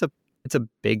I think it's a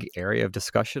big area of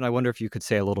discussion. I wonder if you could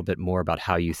say a little bit more about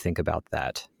how you think about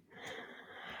that.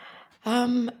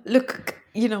 Look,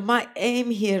 my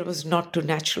aim here was not to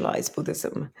naturalize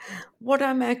Buddhism. What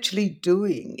I'm actually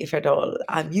doing, if at all,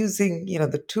 I'm using,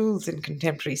 the tools in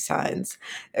contemporary science,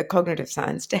 cognitive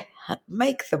science, to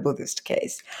make the Buddhist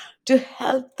case, to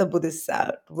help the Buddhists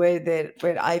out where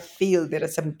I feel there are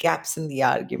some gaps in the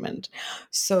argument.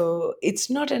 So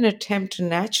it's not an attempt to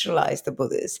naturalize the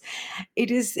Buddhists. It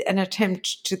is an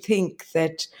attempt to think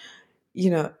that,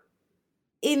 in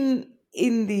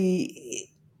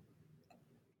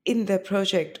the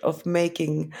project of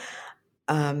making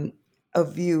a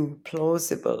view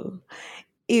plausible,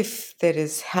 if there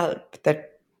is help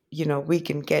that we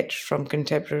can get from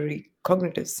contemporary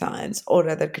cognitive science or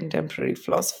other contemporary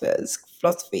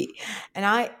philosophy,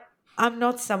 and I'm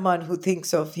not someone who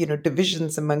thinks of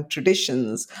divisions among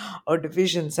traditions or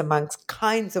divisions amongst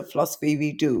kinds of philosophy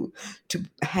we do to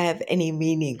have any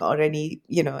meaning or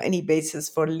any basis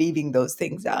for leaving those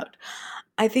things out.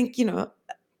 I think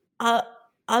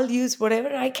I'll use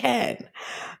whatever I can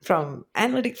from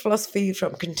analytic philosophy,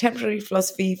 from contemporary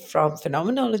philosophy, from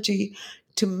phenomenology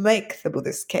to make the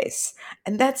Buddhist case.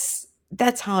 And that's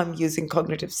how I'm using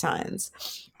cognitive science.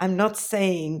 I'm not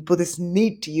saying Buddhists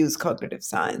need to use cognitive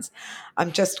science.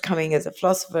 I'm just coming as a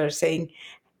philosopher saying,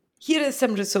 here are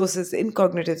some resources in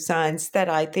cognitive science that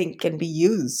I think can be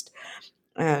used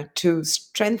to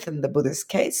strengthen the Buddhist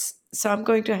case. So I'm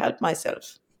going to help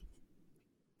myself.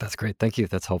 That's great. Thank you.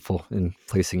 That's helpful in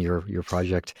placing your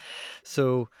project.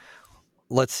 So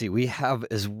let's see. We have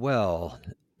as well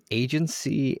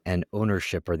agency and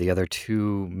ownership are the other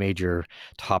two major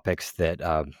topics that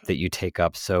you take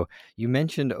up. So you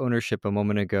mentioned ownership a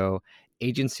moment ago.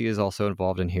 Agency is also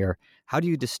involved in here. How do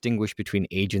you distinguish between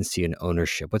agency and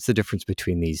ownership? What's the difference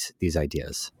between these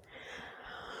ideas?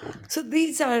 So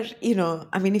these are,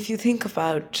 if you think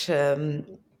about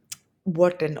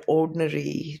what an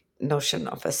ordinary notion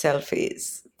of a self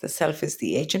is, the self is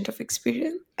the agent of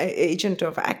experience, agent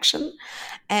of action,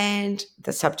 and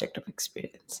the subject of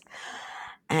experience.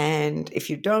 And if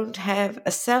you don't have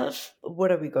a self,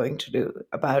 what are we going to do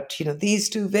about, these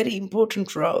two very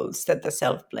important roles that the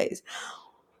self plays?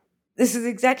 This is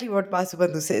exactly what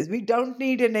Vasubandhu says. We don't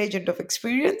need an agent of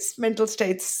experience. Mental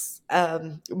states,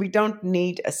 we don't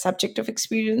need a subject of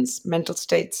experience. Mental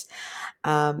states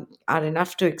are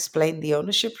enough to explain the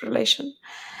ownership relation.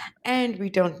 And we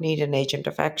don't need an agent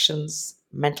of actions.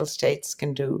 Mental states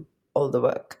can do all the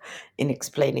work in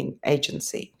explaining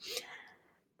agency.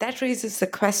 That raises the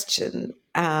question,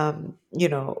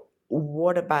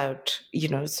 what about,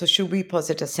 so should we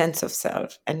posit a sense of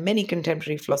self? And many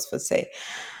contemporary philosophers say,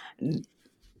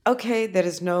 okay, there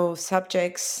is no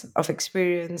subjects of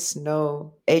experience,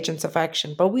 no agents of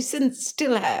action, but we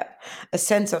still have a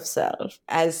sense of self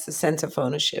as the sense of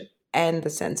ownership and the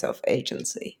sense of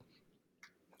agency.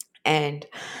 And,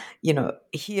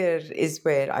 here is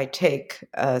where I take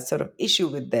a sort of issue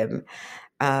with them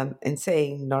in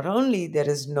saying not only there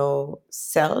is no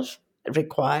self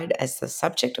required as the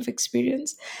subject of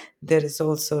experience, there is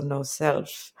also no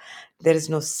self, there is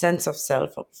no sense of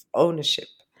self, of ownership.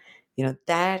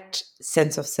 That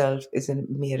sense of self is a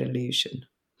mere illusion,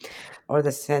 or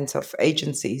the sense of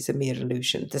agency is a mere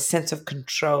illusion. The sense of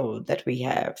control that we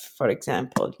have, for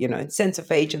example, in sense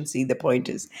of agency, the point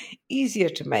is easier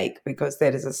to make because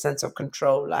there is a sense of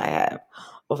control I have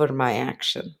over my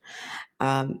action.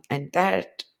 And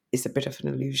that is a bit of an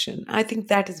illusion. I think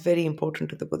that is very important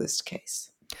to the Buddhist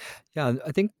case. Yeah,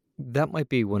 I think that might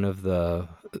be one of the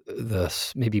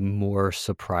maybe more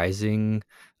surprising,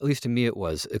 at least to me it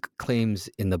was, claims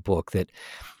in the book, that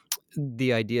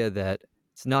the idea that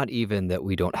it's not even that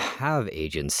we don't have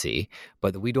agency,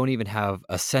 but that we don't even have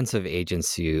a sense of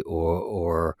agency,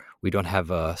 or we don't have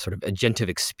a sort of agentive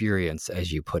experience,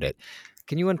 as you put it.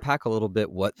 Can you unpack a little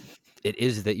bit what it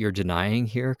is that you're denying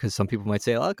here? Because some people might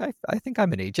say, look, I think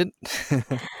I'm an agent.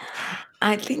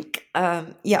 I think,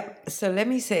 so let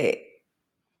me say,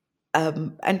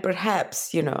 and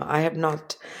perhaps, I have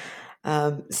not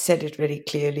said it very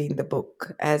clearly in the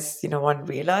book, as, one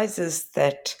realizes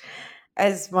that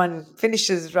as one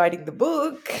finishes writing the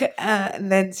book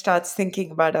and then starts thinking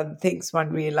about other things,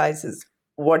 one realizes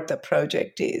what the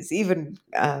project is. Even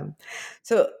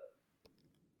so,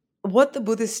 what the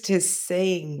Buddhist is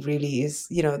saying really is,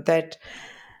 that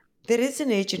there is an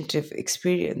agentive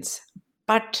experience,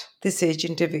 but this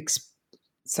agentive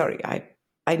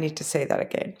I need to say that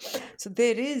again. So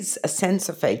there is a sense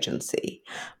of agency,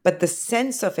 but the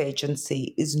sense of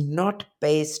agency is not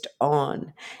based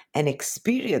on an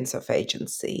experience of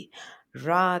agency.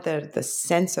 Rather, the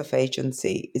sense of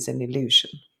agency is an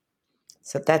illusion.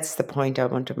 So that's the point I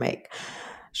want to make.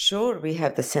 Sure, we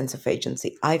have the sense of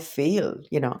agency. I feel,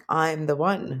 I'm the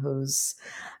one who's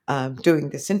doing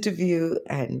this interview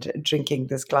and drinking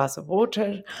this glass of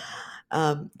water.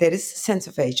 There is a sense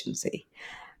of agency.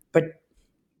 But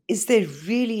is there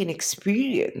really an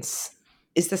experience?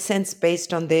 Is the sense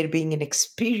based on there being an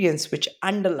experience which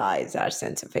underlies our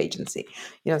sense of agency?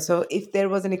 So if there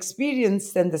was an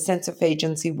experience, then the sense of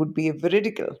agency would be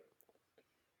veridical.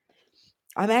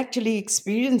 I'm actually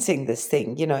experiencing this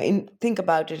thing, think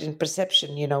about it in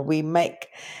perception. We make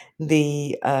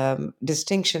the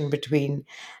distinction between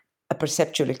a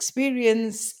perceptual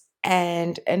experience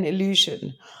and an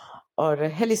illusion or a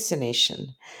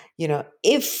hallucination.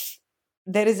 If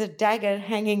there is a dagger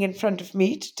hanging in front of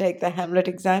me, to take the Hamlet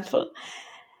example,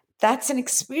 that's an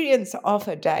experience of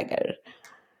a dagger.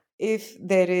 If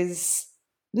there is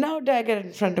no dagger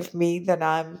in front of me, then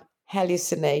I'm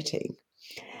hallucinating.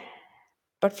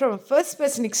 But from a first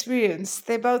person experience,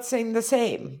 they're both saying the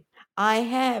same. I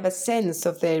have a sense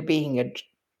of there being a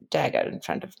dagger in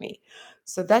front of me.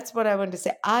 So that's what I want to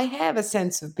say. I have a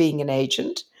sense of being an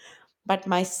agent, but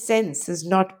my sense is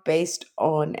not based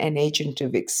on an agent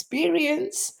of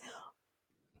experience,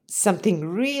 something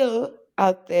real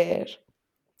out there.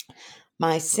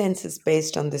 My sense is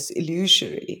based on this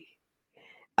illusory,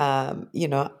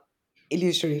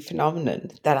 illusory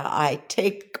phenomenon that I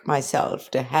take myself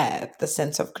to have the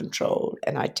sense of control,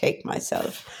 and I take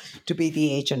myself to be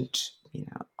the agent,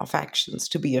 of actions,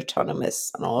 to be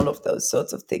autonomous, and all of those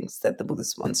sorts of things that the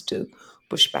Buddhist wants to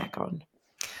push back on.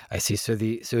 I see.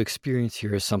 So experience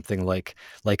here is something like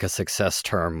a success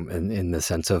term in the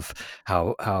sense of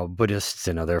how Buddhists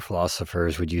and other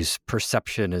philosophers would use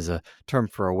perception as a term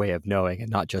for a way of knowing,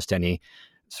 and not just any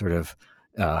sort of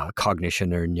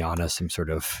cognition or jnana, some sort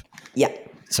of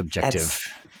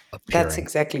subjective. That's appearing.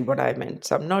 exactly what I meant.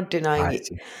 So I'm not I denying,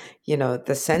 see.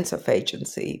 the sense of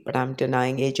agency, but I'm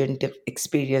denying agent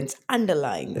experience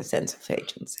underlying the sense of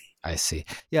agency. I see.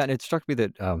 Yeah, and it struck me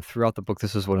that throughout the book,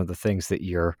 this is one of the things that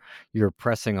you're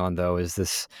pressing on, though, is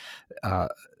this uh,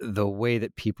 the way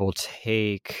that people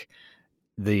take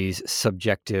these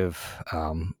subjective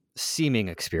seeming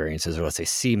experiences, or let's say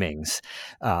seemings,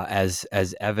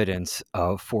 as evidence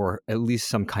for at least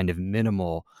some kind of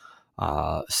minimal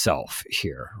self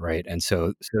here, right? And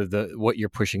so the what you're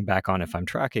pushing back on, if I'm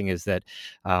tracking, is that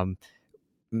um,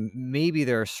 maybe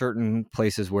there are certain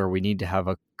places where we need to have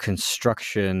a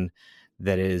construction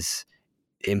that is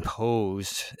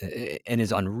imposed and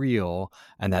is unreal,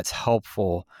 and that's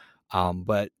helpful,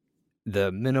 but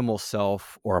the minimal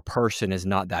self or a person is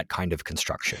not that kind of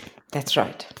construction. That's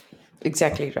right.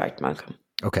 Exactly right, Malcolm.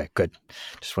 Okay, good.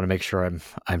 Just want to make sure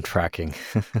I'm tracking.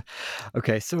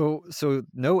 Okay, so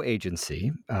no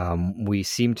agency. We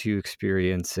seem to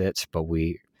experience it, but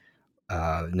we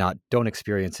not don't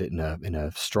experience it in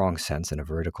a strong sense, in a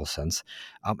vertical sense,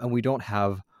 and we don't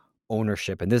have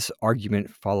ownership. And this argument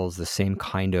follows the same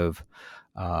kind of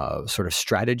sort of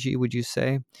strategy. Would you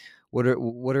say? What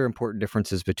are important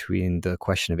differences between the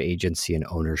question of agency and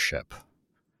ownership?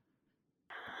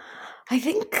 I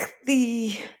think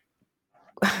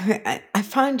I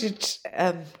find it.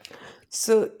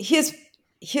 So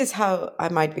here's how I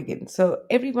might begin. So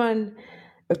everyone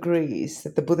agrees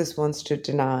that the Buddhist wants to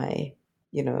deny,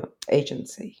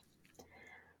 agency.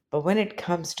 But when it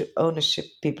comes to ownership,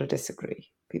 people disagree.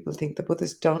 People think the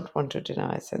Buddhists don't want to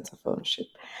deny a sense of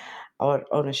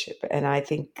ownership. And I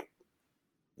think,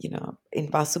 in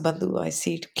Vasubandhu, I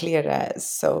see it clear as.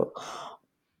 So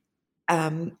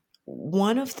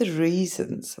one of the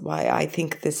reasons why I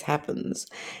think this happens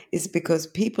is because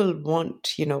people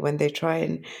want, when they try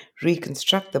and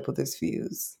reconstruct the Buddhist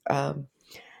views,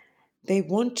 they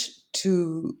want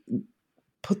to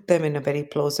put them in a very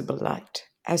plausible light,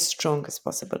 as strong as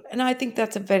possible. And I think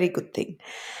that's a very good thing.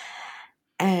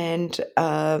 And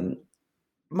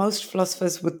most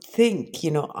philosophers would think,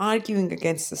 arguing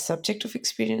against the subject of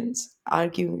experience,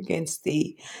 arguing against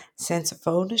the sense of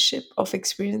ownership of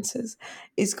experiences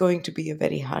is going to be a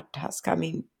very hard task. I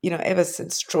mean, ever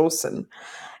since Strawson,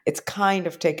 it's kind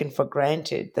of taken for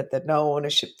granted that the no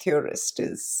ownership theorist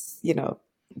is,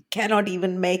 cannot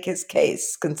even make his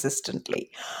case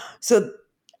consistently. So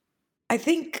I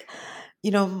think,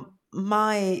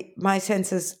 my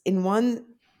sense is in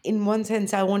one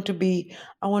sense I want to be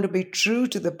true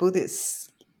to the Buddhists,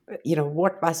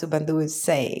 what Vasubandhu is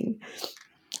saying,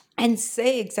 and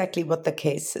say exactly what the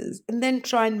case is, and then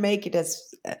try and make it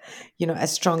as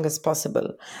as strong as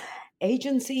possible.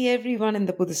 Agency, everyone in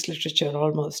the Buddhist literature,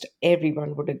 almost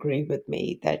everyone would agree with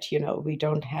me that we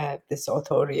don't have this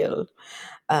authorial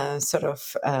sort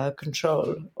of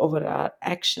control over our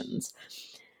actions.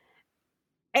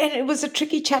 And it was a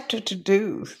tricky chapter to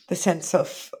do, the sense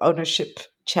of ownership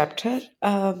chapter,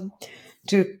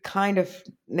 to kind of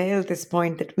nail this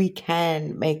point that we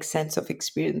can make sense of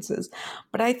experiences.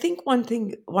 But I think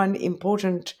one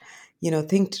important,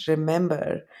 thing to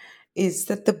remember is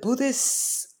that the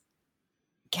Buddhists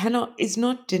is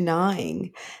not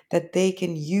denying that they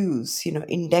can use,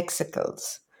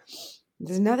 indexicals.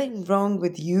 There's nothing wrong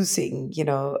with using,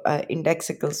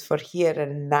 indexicals for here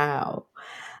and now.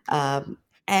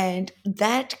 And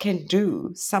that can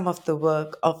do some of the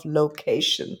work of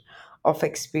location of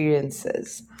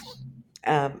experiences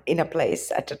in a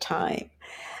place at a time.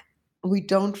 We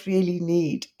don't really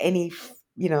need any,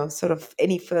 sort of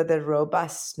any further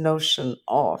robust notion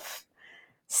of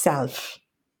self,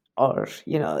 or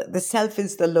the self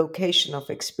is the location of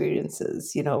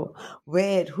experiences.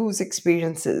 Whose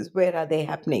experiences, where are they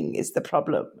happening, is the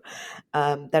problem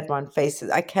that one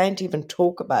faces. I can't even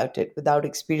talk about it without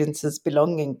experiences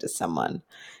belonging to someone.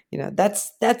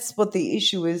 That's what the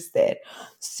issue is there.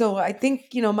 So I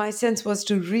think my sense was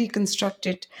to reconstruct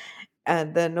it,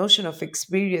 the notion of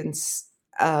experience,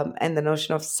 and the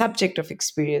notion of subject of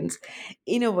experience,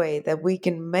 in a way that we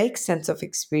can make sense of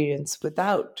experience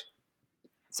without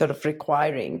sort of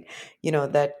requiring,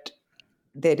 that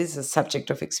there is a subject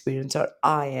of experience, or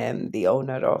I am the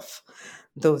owner of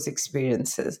those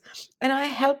experiences. And I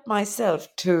help myself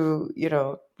to,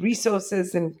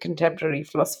 resources in contemporary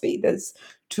philosophy. There's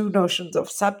two notions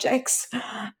of subjects.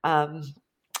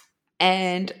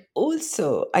 And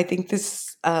also, I think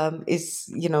this is,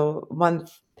 one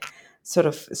sort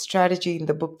of strategy in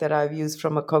the book that I've used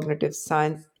from a cognitive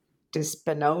scientist,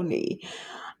 Benoni.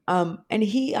 And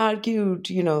he argued,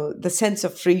 the sense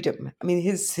of freedom. I mean,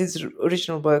 his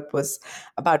original work was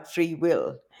about free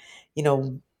will.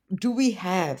 Do we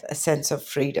have a sense of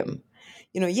freedom?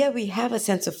 yeah, we have a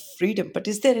sense of freedom, but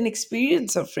is there an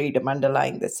experience of freedom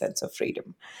underlying this sense of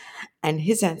freedom? And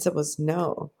his answer was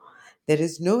no. There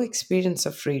is no experience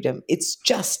of freedom. It's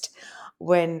just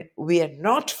when we are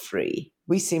not free,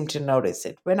 we seem to notice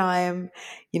it. When I am,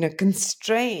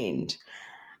 constrained,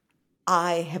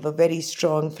 I have a very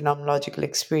strong phenomenological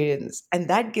experience. And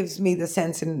that gives me the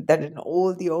sense that in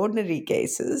all the ordinary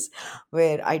cases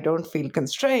where I don't feel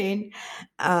constrained,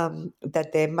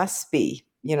 that there must be,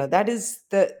 that is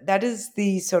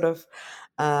the sort of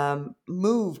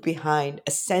move behind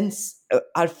a sense,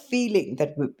 our feeling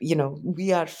that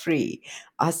we are free,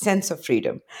 our sense of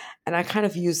freedom. And I kind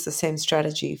of use the same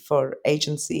strategy for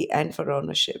agency and for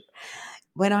ownership.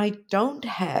 When I don't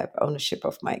have ownership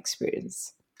of my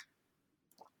experience,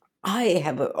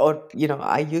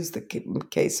 I use the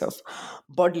case of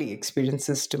bodily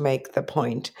experiences to make the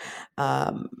point,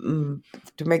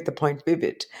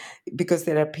 vivid, because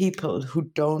there are people who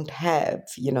don't have,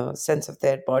 sense of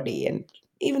their body, and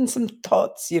even some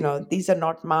thoughts, these are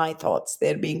not my thoughts,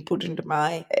 they're being put into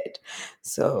my head.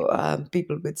 So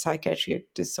people with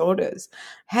psychiatric disorders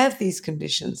have these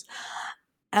conditions.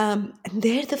 And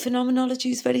there the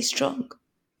phenomenology is very strong.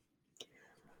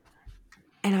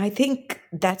 And I think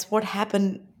that's what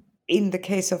happened in the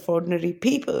case of ordinary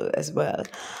people as well.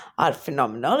 Our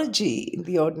phenomenology in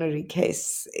the ordinary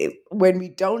case, when we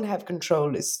don't have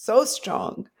control, is so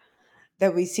strong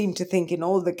that we seem to think in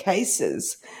all the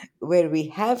cases where we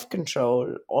have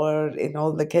control, or in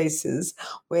all the cases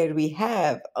where we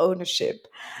have ownership,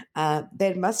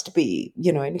 there must be,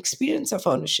 an experience of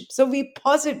ownership. So we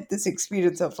posit this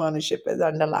experience of ownership as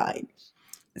underlying.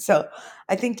 So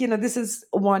I think, this is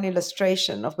one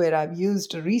illustration of where I've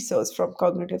used a resource from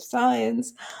cognitive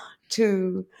science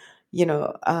to,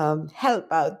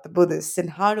 help out the Buddhists in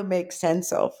how to make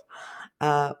sense of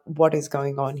what is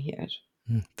going on here.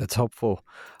 That's helpful.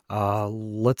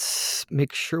 Let's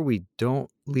make sure we don't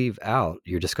leave out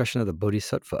your discussion of the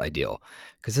bodhisattva ideal,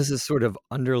 because this is sort of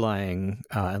underlying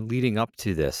and leading up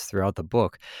to this throughout the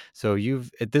book. So you've,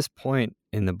 at this point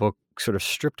in the book, sort of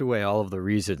stripped away all of the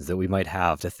reasons that we might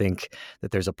have to think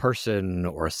that there's a person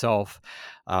or a self.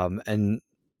 And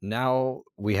now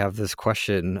we have this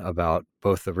question about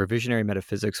both the revisionary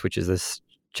metaphysics, which is this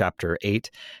chapter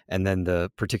 8, and then the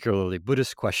particularly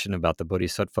Buddhist question about the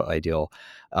bodhisattva ideal.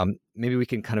 Maybe we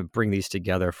can kind of bring these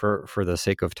together for the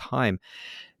sake of time.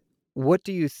 What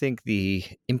do you think the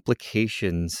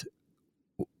implications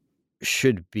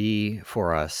should be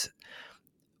for us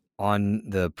on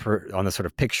the sort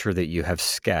of picture that you have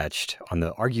sketched, on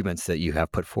the arguments that you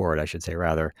have put forward, I should say,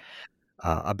 rather,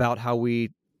 about how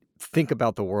we think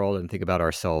about the world and think about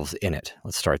ourselves in it?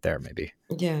 Let's start there, maybe.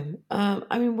 Yeah.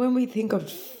 When we think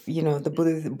of,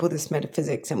 the Buddhist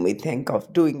metaphysics, and we think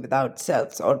of doing without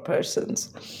selves or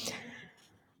persons,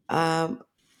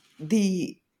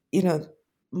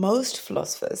 most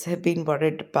philosophers have been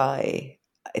worried by,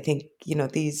 I think,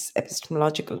 these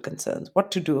epistemological concerns: what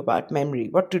to do about memory,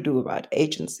 what to do about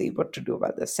agency, what to do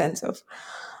about the sense of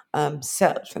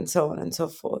self, and so on and so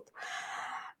forth.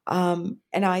 And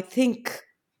I think,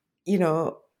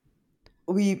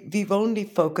 we've only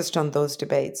focused on those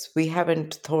debates. We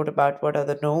haven't thought about what are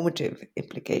the normative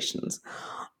implications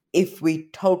if we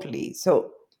totally.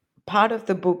 So part of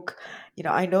the book,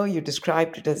 I know you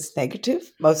described it as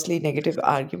negative, mostly negative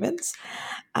arguments,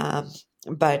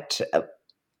 but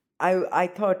I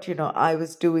thought, I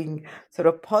was doing sort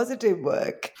of positive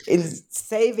work in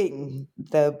saving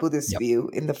the Buddhist view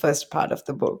in the first part of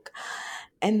the book.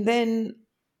 And then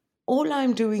all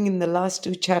I'm doing in the last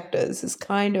 2 chapters is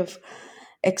kind of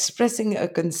expressing a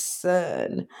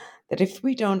concern that if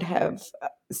we don't have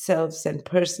selves and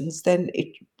persons, then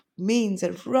it means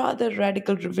a rather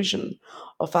radical revision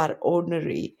of our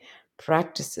ordinary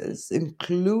practices,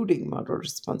 including moral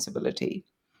responsibility.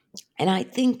 And I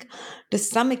think to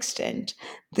some extent,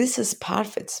 this is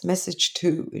Parfit's message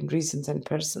too in Reasons and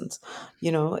Persons.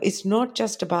 It's not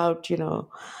just about,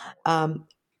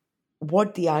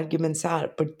 what the arguments are,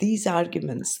 but these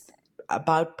arguments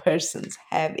about persons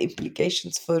have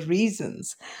implications for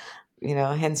reasons,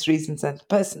 hence Reasons and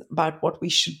Persons, about what we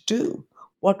should do,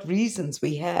 what reasons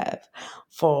we have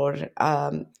for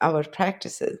our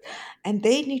practices. And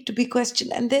they need to be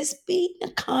questioned. And there's been a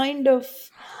kind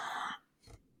of,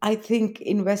 I think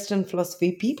in Western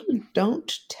philosophy, people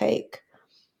don't take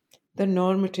the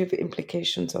normative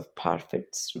implications of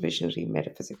Parfit's revisionary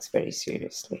metaphysics very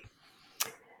seriously.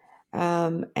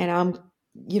 And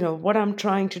what I'm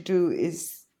trying to do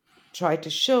is try to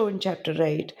show in chapter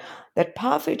 8 that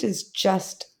Parfit is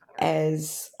just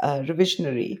as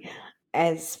revisionary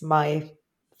as my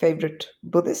favorite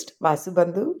Buddhist,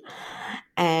 Vasubandhu.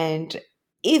 And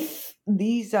if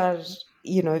these are,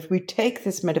 if we take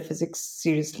this metaphysics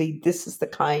seriously, this is the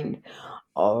kind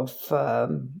of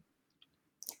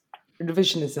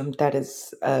revisionism that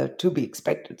is to be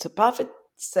expected. So Parfit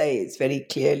says very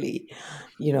clearly,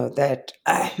 that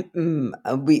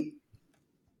we,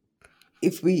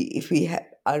 if we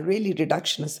are really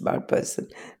reductionist about person,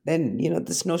 then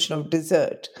this notion of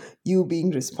desert, you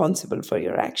being responsible for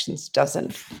your actions,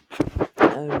 doesn't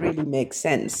really make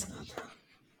sense.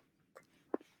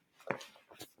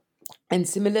 And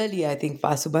similarly, I think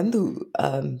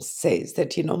Vasubandhu says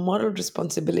that moral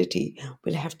responsibility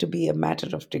will have to be a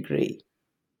matter of degree.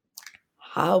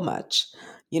 How much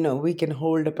we can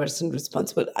hold a person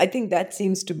responsible, I think that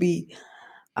seems to be,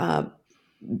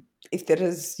 if there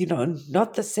is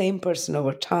not the same person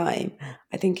over time,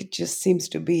 I think it just seems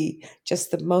to be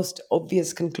just the most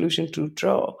obvious conclusion to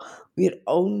draw. We're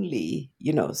only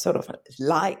sort of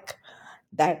like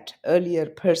that earlier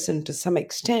person to some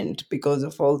extent because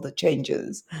of all the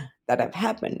changes that have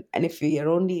happened. And if we are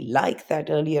only like that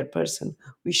earlier person,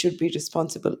 we should be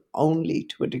responsible only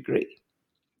to a degree.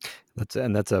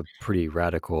 That's a pretty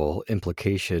radical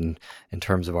implication in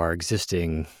terms of our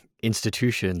existing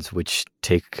institutions, which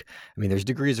take, there's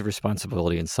degrees of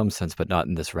responsibility in some sense, but not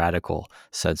in this radical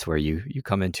sense where you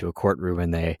come into a courtroom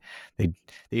and they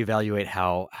evaluate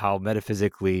how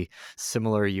metaphysically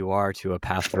similar you are to a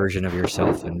past version of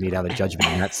yourself and mete out a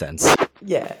judgment in that sense.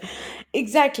 Yeah,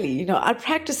 exactly. Our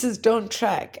practices don't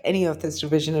track any of this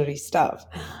revisionary stuff.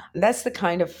 And that's the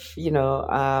kind of,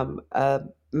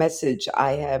 message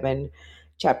I have in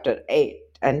chapter 8,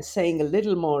 and saying a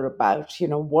little more about,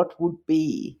 what would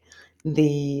be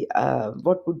the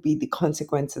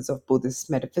consequences of Buddhist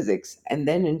metaphysics. And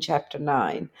then in chapter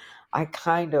 9, I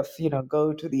kind of,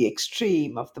 go to the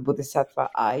extreme of the Bodhisattva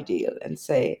ideal and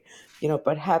say,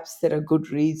 perhaps there are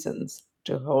good reasons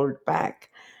to hold back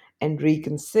and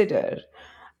reconsider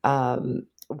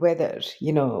whether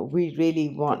we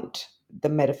really want the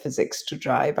metaphysics to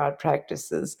drive our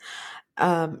practices.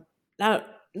 Now,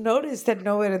 notice that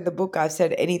nowhere in the book I've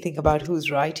said anything about who's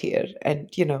right here, and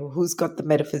who's got the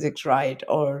metaphysics right,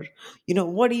 or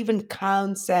what even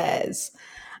counts as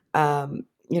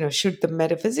should the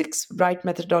metaphysics, right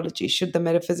methodology, should the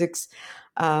metaphysics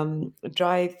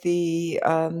drive the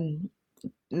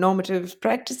normative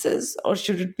practices, or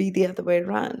should it be the other way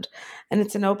around? And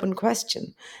it's an open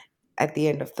question at the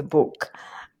end of the book.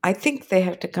 I think they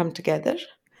have to come together,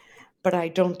 but I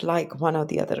don't like one or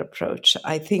the other approach.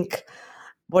 I think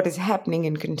what is happening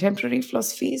in contemporary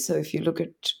philosophy, so if you look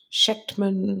at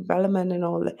Schechtman, Wellerman, and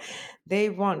all that, they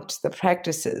want the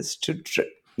practices to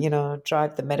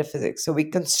drive the metaphysics. So we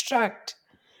construct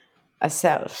a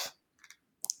self,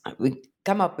 we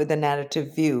come up with a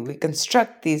narrative view, we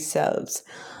construct these selves,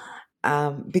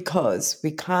 because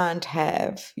we can't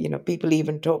have, people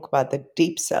even talk about the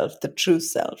deep self, the true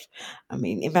self.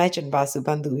 Imagine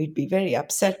Vasubandhu, he'd be very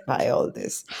upset by all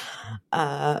this.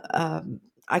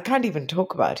 I can't even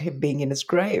talk about him being in his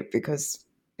grave because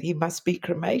he must be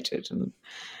cremated. And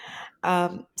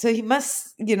so he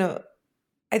must,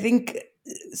 I think,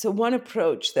 so one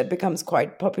approach that becomes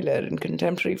quite popular in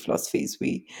contemporary philosophy is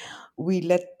we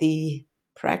let the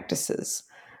practices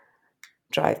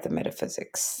drive the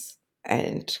metaphysics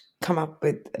and come up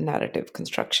with a narrative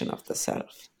construction of the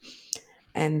self.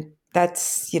 And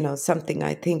that's, something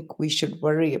I think we should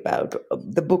worry about.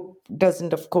 The book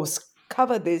doesn't, of course,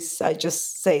 cover this. I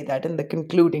just say that in the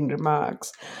concluding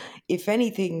remarks. If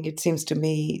anything, it seems to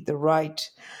me the right,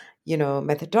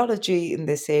 methodology in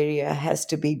this area has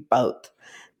to be both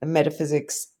the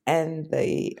metaphysics and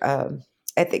the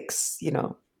ethics,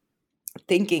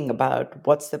 thinking about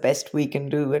what's the best we can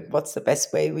do and what's the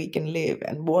best way we can live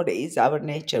and what is our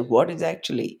nature, what is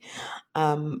actually,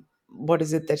 what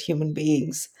is it that human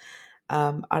beings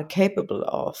are capable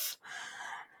of.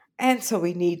 And so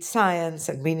we need science,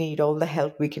 and we need all the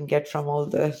help we can get from all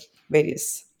the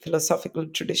various philosophical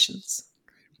traditions.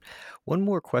 One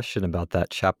more question about that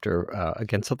chapter.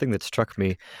 Again, something that struck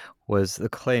me was the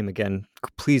claim, again,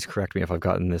 please correct me if I've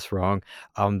gotten this wrong,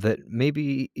 that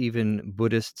maybe even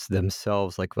Buddhists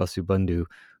themselves, like Vasubandhu,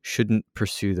 shouldn't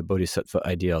pursue the bodhisattva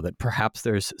ideal, that perhaps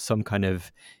there's some kind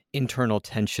of internal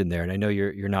tension there. And I know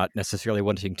you're not necessarily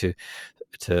wanting to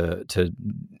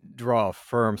draw a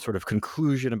firm sort of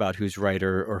conclusion about who's right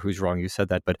or who's wrong. You said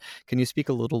that, but can you speak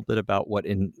a little bit about what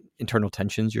internal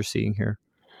tensions you're seeing here?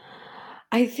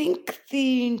 I think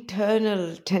the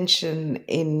internal tension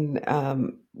in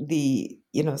the,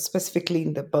 specifically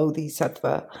in the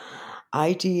bodhisattva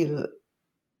ideal.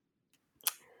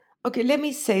 Okay, let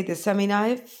me say this.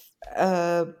 I've,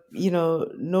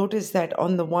 noticed that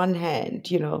on the one hand,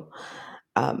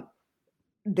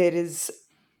 there is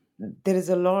there is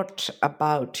a lot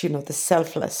about, the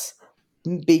selfless,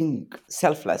 being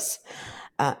selfless.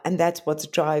 And that's what's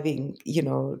driving,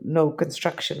 no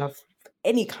construction of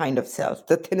any kind of self.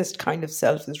 The thinnest kind of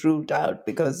self is ruled out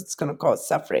because it's going to cause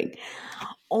suffering.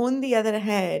 On the other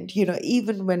hand,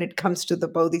 even when it comes to the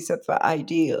Bodhisattva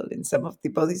ideal in some of the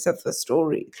Bodhisattva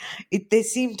stories, they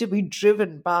seem to be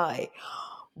driven by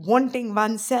wanting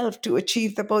oneself to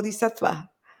achieve the Bodhisattva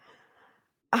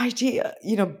idea.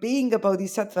 Being a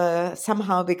Bodhisattva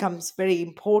somehow becomes very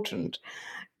important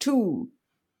to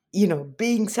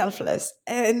being selfless,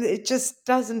 and it just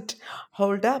doesn't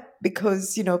hold up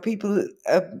because people,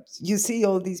 you see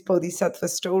all these bodhisattva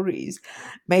stories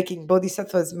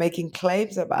bodhisattvas making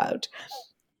claims about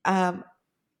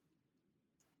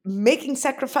making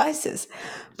sacrifices,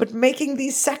 but making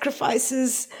these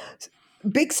sacrifices,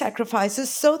 big sacrifices,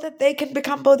 so that they can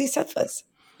become bodhisattvas.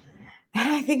 And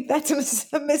I think that's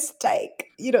a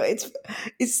mistake.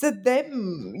 It's the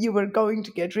them you were going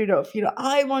to get rid of.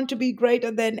 I want to be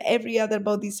greater than every other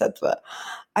bodhisattva.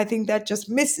 I think that just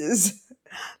misses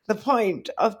the point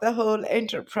of the whole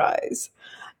enterprise.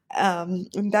 And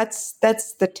that's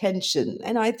the tension.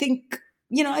 And I think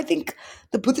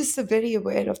the Buddhists are very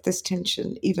aware of this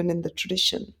tension, even in the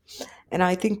tradition. And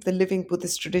I think the living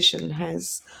Buddhist tradition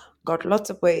has got lots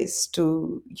of ways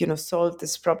to, solve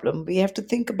this problem. We have to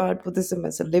think about Buddhism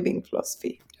as a living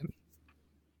philosophy.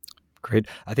 Great.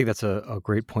 I think that's a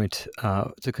great point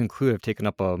to conclude. I've taken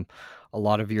up a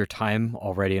lot of your time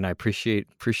already, and I appreciate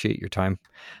your time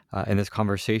in this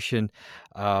conversation.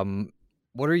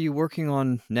 What are you working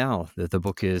on now that the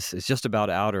book is just about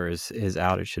out, or is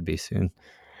out? It should be soon.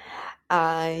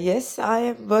 Yes, I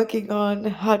am working on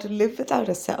how to live without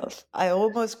a self. I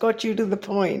almost got you to the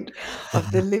point of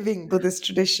the living Buddhist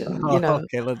tradition.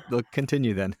 Okay, let's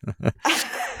continue then.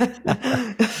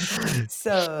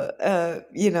 So,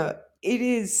 it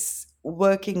is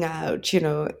working out,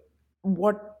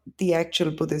 what the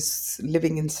actual Buddhists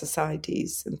living in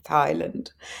societies in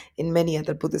Thailand, in many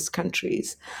other Buddhist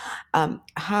countries,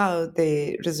 how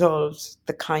they resolve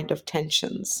the kind of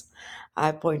tensions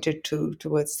I pointed to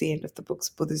towards the end of the books.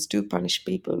 Buddhists do punish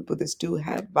people. Buddhists do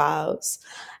have vows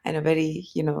and a very,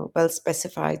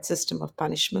 well-specified system of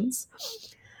punishments.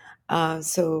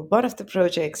 So one of the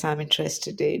projects I'm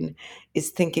interested in is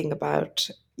thinking about,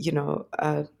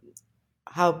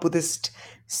 how Buddhist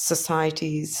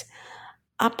societies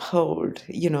uphold,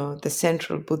 the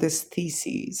central Buddhist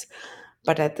theses,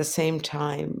 but at the same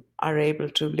time are able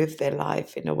to live their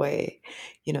life in a way,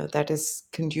 that is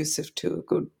conducive to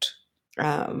good,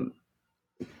 to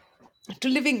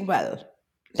living well.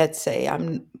 Let's say,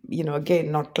 I'm, again,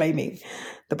 not claiming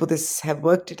the Buddhists have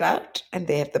worked it out and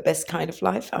they have the best kind of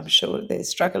life. I'm sure they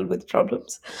struggle with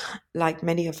problems like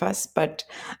many of us, but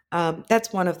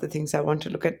that's one of the things I want to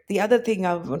look at. The other thing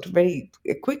I want to very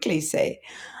quickly say,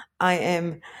 I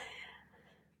am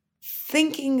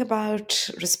thinking about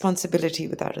responsibility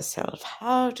without a self,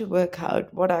 how to work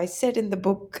out. What I said in the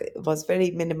book was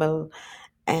very minimal,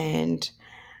 and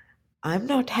I'm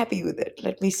not happy with it.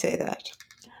 Let me say that.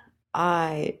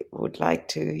 I would like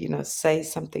to, say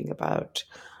something about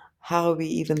how we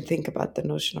even think about the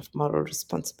notion of moral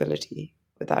responsibility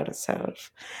without a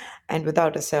self, and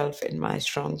without a self in my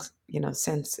strong,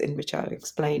 sense in which I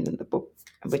explain in the book,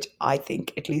 which I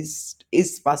think at least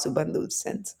is Vasubandhu's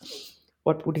sense.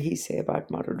 What would he say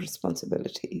about moral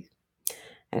responsibility,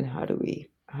 and how do we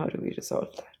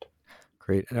resolve that?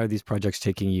 Great. And are these projects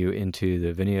taking you into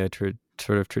the Vinaya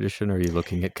sort of tradition? Or are you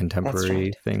looking at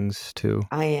contemporary things too?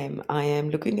 I am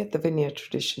looking at the Vinaya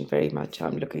tradition very much.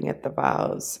 I'm looking at the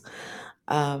vows,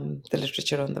 the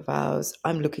literature on the vows.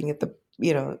 I'm looking at the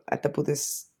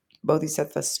Buddhist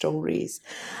Bodhisattva stories.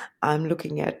 I'm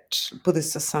looking at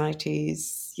Buddhist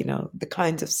societies, the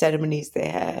kinds of ceremonies they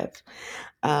have,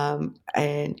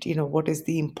 and what is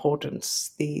the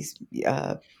importance, these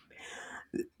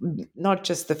not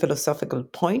just the philosophical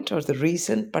point or the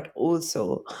reason, but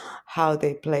also how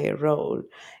they play a role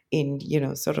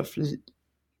in, sort of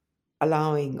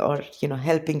allowing or,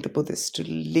 helping the Buddhists to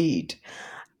lead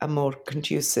a more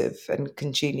conducive and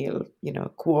congenial,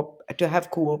 to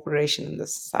have cooperation in the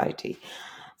society.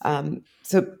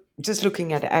 So just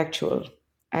looking at actual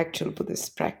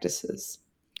Buddhist practices.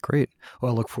 Great.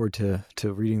 Well, I look forward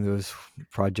to reading those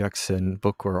projects in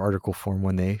book or article form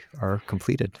when they are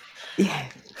completed. Yeah.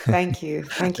 Thank you.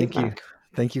 Thank you, Mark.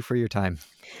 Thank you for your time.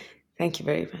 Thank you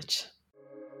very much.